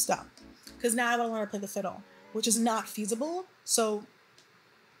like, can you stop? Because now I want to learn to play the fiddle, which is not feasible. So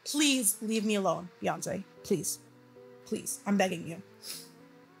please leave me alone, Beyonce. Please. Please. I'm begging you.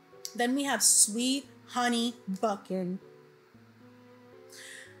 Then we have Sweet Honey Buckin'.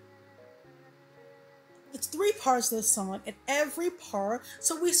 It's 3 parts to this song, and every part,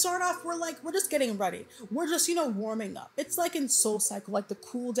 so we start off, we're just getting ready. We're just, warming up. It's like in Soul Cycle, like the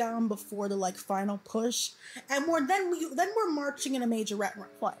cool down before the final push. And then we're marching in a majorette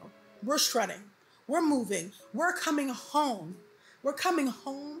file. We're shredding. We're moving. We're coming home. We're coming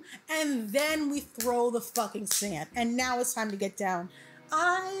home, and then we throw the fucking sand. And now it's time to get down.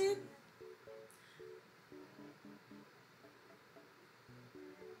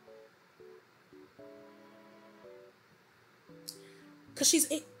 Because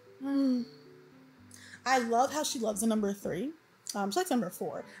she's I love how she loves the number 3. She likes number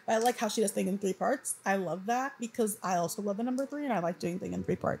 4. But I like how she does things in 3 parts. I love that because I also love the number 3, and I like doing things in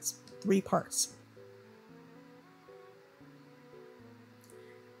 3 parts. 3 parts.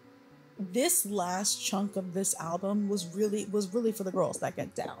 This last chunk of this album was really for the girls that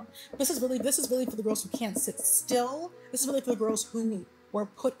get down. This is really for the girls who can't sit still. This is really for the girls who were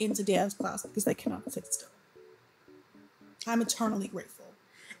put into dance class because they cannot sit still. I'm eternally grateful.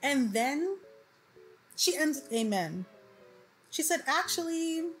 And then she ends with amen. She said,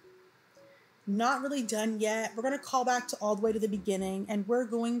 actually, not really done yet. We're going to call back to all the way to the beginning, and we're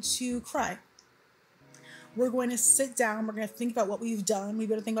going to cry. We're going to sit down. We're going to think about what we've done. We're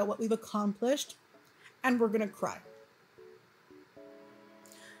going to think about what we've accomplished, and we're going to cry.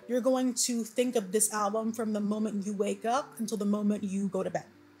 You're going to think of this album from the moment you wake up until the moment you go to bed.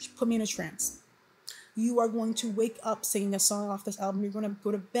 Put me in a trance. You are going to wake up singing a song off this album. You're going to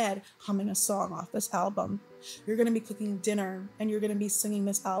go to bed humming a song off this album. You're going to be cooking dinner, and you're going to be singing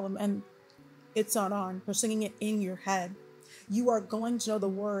this album, and it's not on. You're singing it in your head. You are going to know the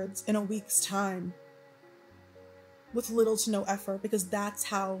words in a week's time with little to no effort, because that's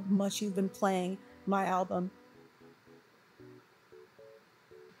how much you've been playing my album.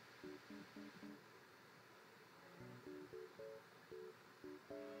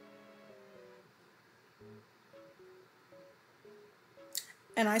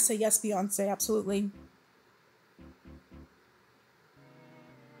 And I say, yes, Beyonce, absolutely.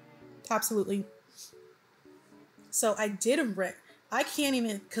 Absolutely. So I did I can't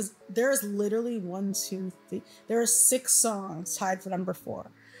even, because there's literally 1, 2, 3. There are 6 songs tied for number 4.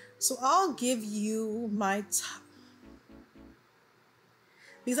 So I'll give you my top.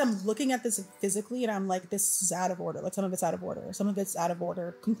 Because I'm looking at this physically and I'm like, this is out of order. Like some of it's out of order. Some of it's out of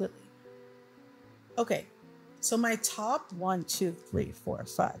order completely. Okay. So my top 1, 2, 3, 4,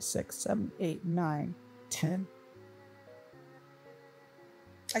 5, 6, 7, 8, 9, 10.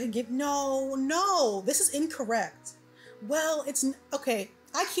 I could give, no, this is incorrect. Well, it's, okay,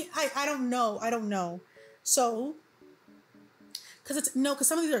 I don't know. So, because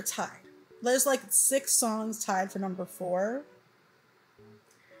some of these are tied. There's 6 songs tied for number 4.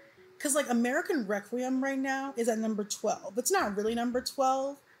 Because American Requiem right now is at number 12. It's not really number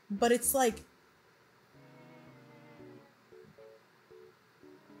 12, but it's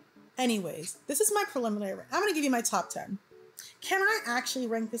anyways, this is my preliminary rank. I'm going to give you my top 10. Can I actually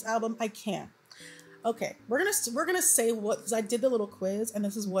rank this album? I can. Okay, we're gonna say what, because I did the little quiz and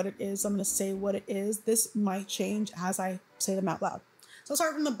this is what it is. So I'm gonna say what it is. This might change as I say them out loud. So I'll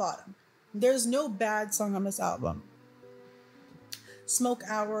start from the bottom. There's no bad song on this album. Smoke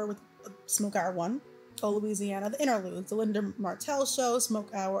Hour with Smoke Hour 1, Oh Louisiana, The Interludes, The Linda Martell Show,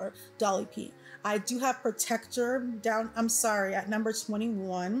 Smoke Hour, Dolly P. I do have Protector down, I'm sorry, at number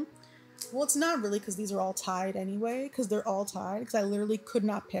 21. Well, it's not really, because these are all tied anyway, because they're all tied, because I literally could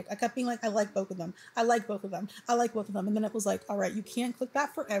not pick. I kept being like, I like both of them. I like both of them. I like both of them. And then it was like, all right, you can't click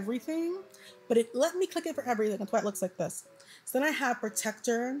that for everything, but it let me click it for everything. That's why it looks like this. So then I have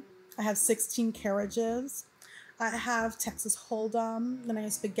Protector. I have 16 Carriages. I have Texas Hold'em. Then I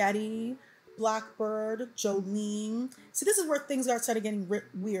have Spaghetti, Blackbird, Jolene. See, this is where things started getting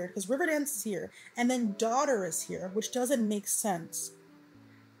weird, because Riverdance is here, and then Daughter is here, which doesn't make sense.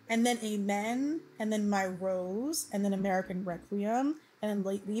 And then Amen, and then My Rose, and then American Requiem, and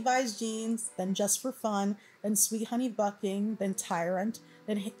then Levi's Jeans, then Just for Fun, then Sweet Honey Bucking, then Tyrant,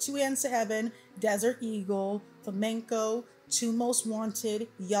 then Two Hands to Heaven, Desert Eagle, Flamenco, Two Most Wanted,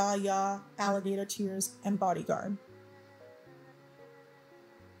 Ya Ya, Alligator Tears, and Bodyguard.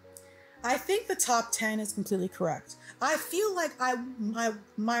 I think the top 10 is completely correct. I feel like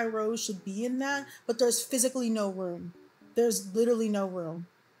my rose should be in that, but there's physically no room. There's literally no room.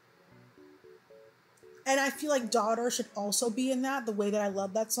 And I feel like Daughter should also be in that, the way that I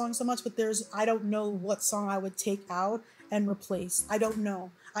love that song so much, but I don't know what song I would take out and replace. I don't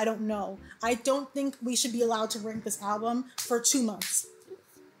know. I don't think we should be allowed to rank this album for 2 months.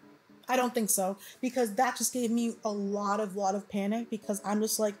 I don't think so, because that just gave me a lot of panic, because I'm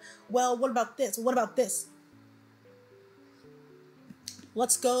just like, well, what about this? What about this?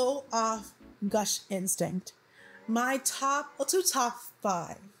 Let's go off Gush Instinct. Let's do top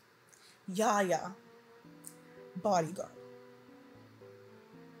 5. Yaya. Bodyguard.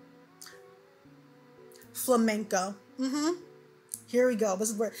 Flamenco. Here we go. This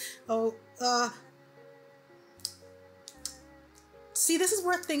is where, see, this is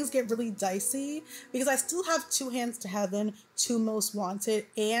where things get really dicey, because I still have Two Hands to Heaven, Two Most Wanted,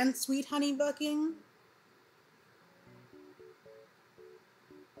 and Sweet Honey Bucking.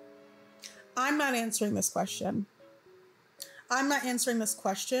 I'm not answering this question.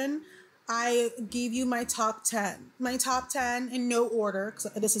 I gave you my top 10. My top 10 in no order,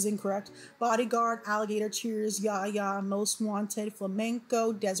 because this is incorrect. Bodyguard, Alligator Tears, Yaya, Most Wanted,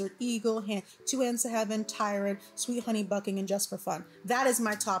 Flamenco, Desert Eagle, Two Hands to Heaven, Tyrant, Sweet Honey Bucking, and Just for Fun. That is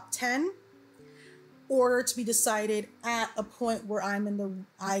my top 10. Order to be decided at a point where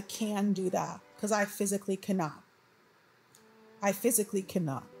I can do that, because I physically cannot.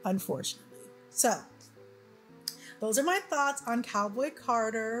 Unfortunately. So, those are my thoughts on Cowboy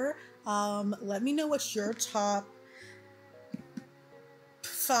Carter. Let me know what your top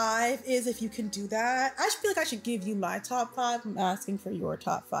 5 is, if you can do that. I feel like I should give you my top 5. I'm asking for your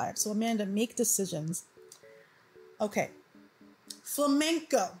top 5. So, Amanda, make decisions. Okay.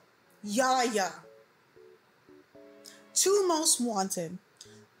 Flamenco. Yaya. Two Most Wanted.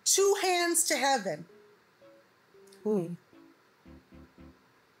 Two Hands to Heaven. Ooh.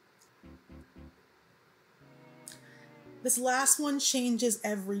 This last one changes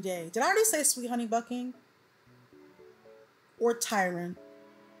every day. Did I already say Sweet Honey Bucking? Or Tyrant?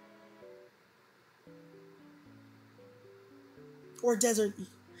 Or Desert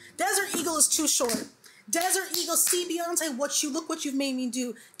Eagle? Desert Eagle is too short. Desert Eagle, see Beyonce, look what you've made me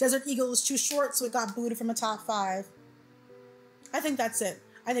do. Desert Eagle is too short, so it got booted from the top 5. I think that's it.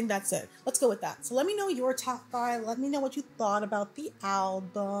 Let's go with that. So let me know your top 5. Let me know what you thought about the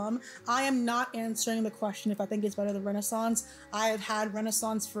album. I am not answering the question if I think it's better than Renaissance. I have had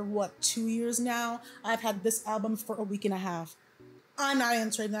Renaissance for 2 years now. I've had this album for a week and a half. I'm not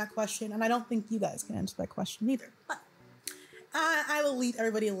answering that question, and I don't think you guys can answer that question either. But I will leave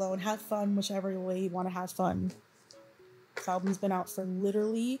everybody alone. Have fun whichever way you want to have fun. This album's been out for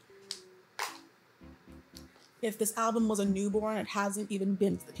literally... If this album was a newborn, it hasn't even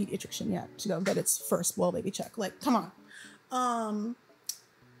been to the pediatrician yet to go get its first well baby check. Like, come on.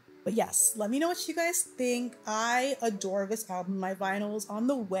 But yes, let me know what you guys think. I adore this album. My vinyl is on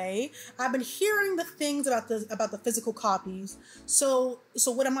the way. I've been hearing the things about the physical copies. So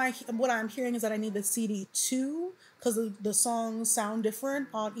what I'm hearing is that I need the CD too, because the songs sound different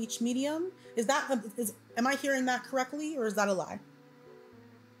on each medium. Am I hearing that correctly, or is that a lie?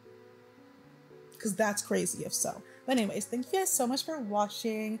 Because that's crazy if so. But anyways, thank you guys so much for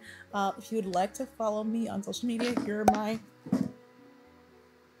watching. If you would like to follow me on social media, here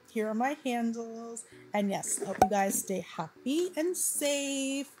are my handles. And yes, I hope you guys stay happy and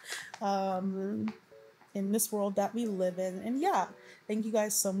safe in this world that we live in. And yeah, thank you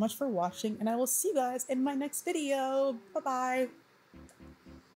guys so much for watching, and I will see you guys in my next video. Bye-bye.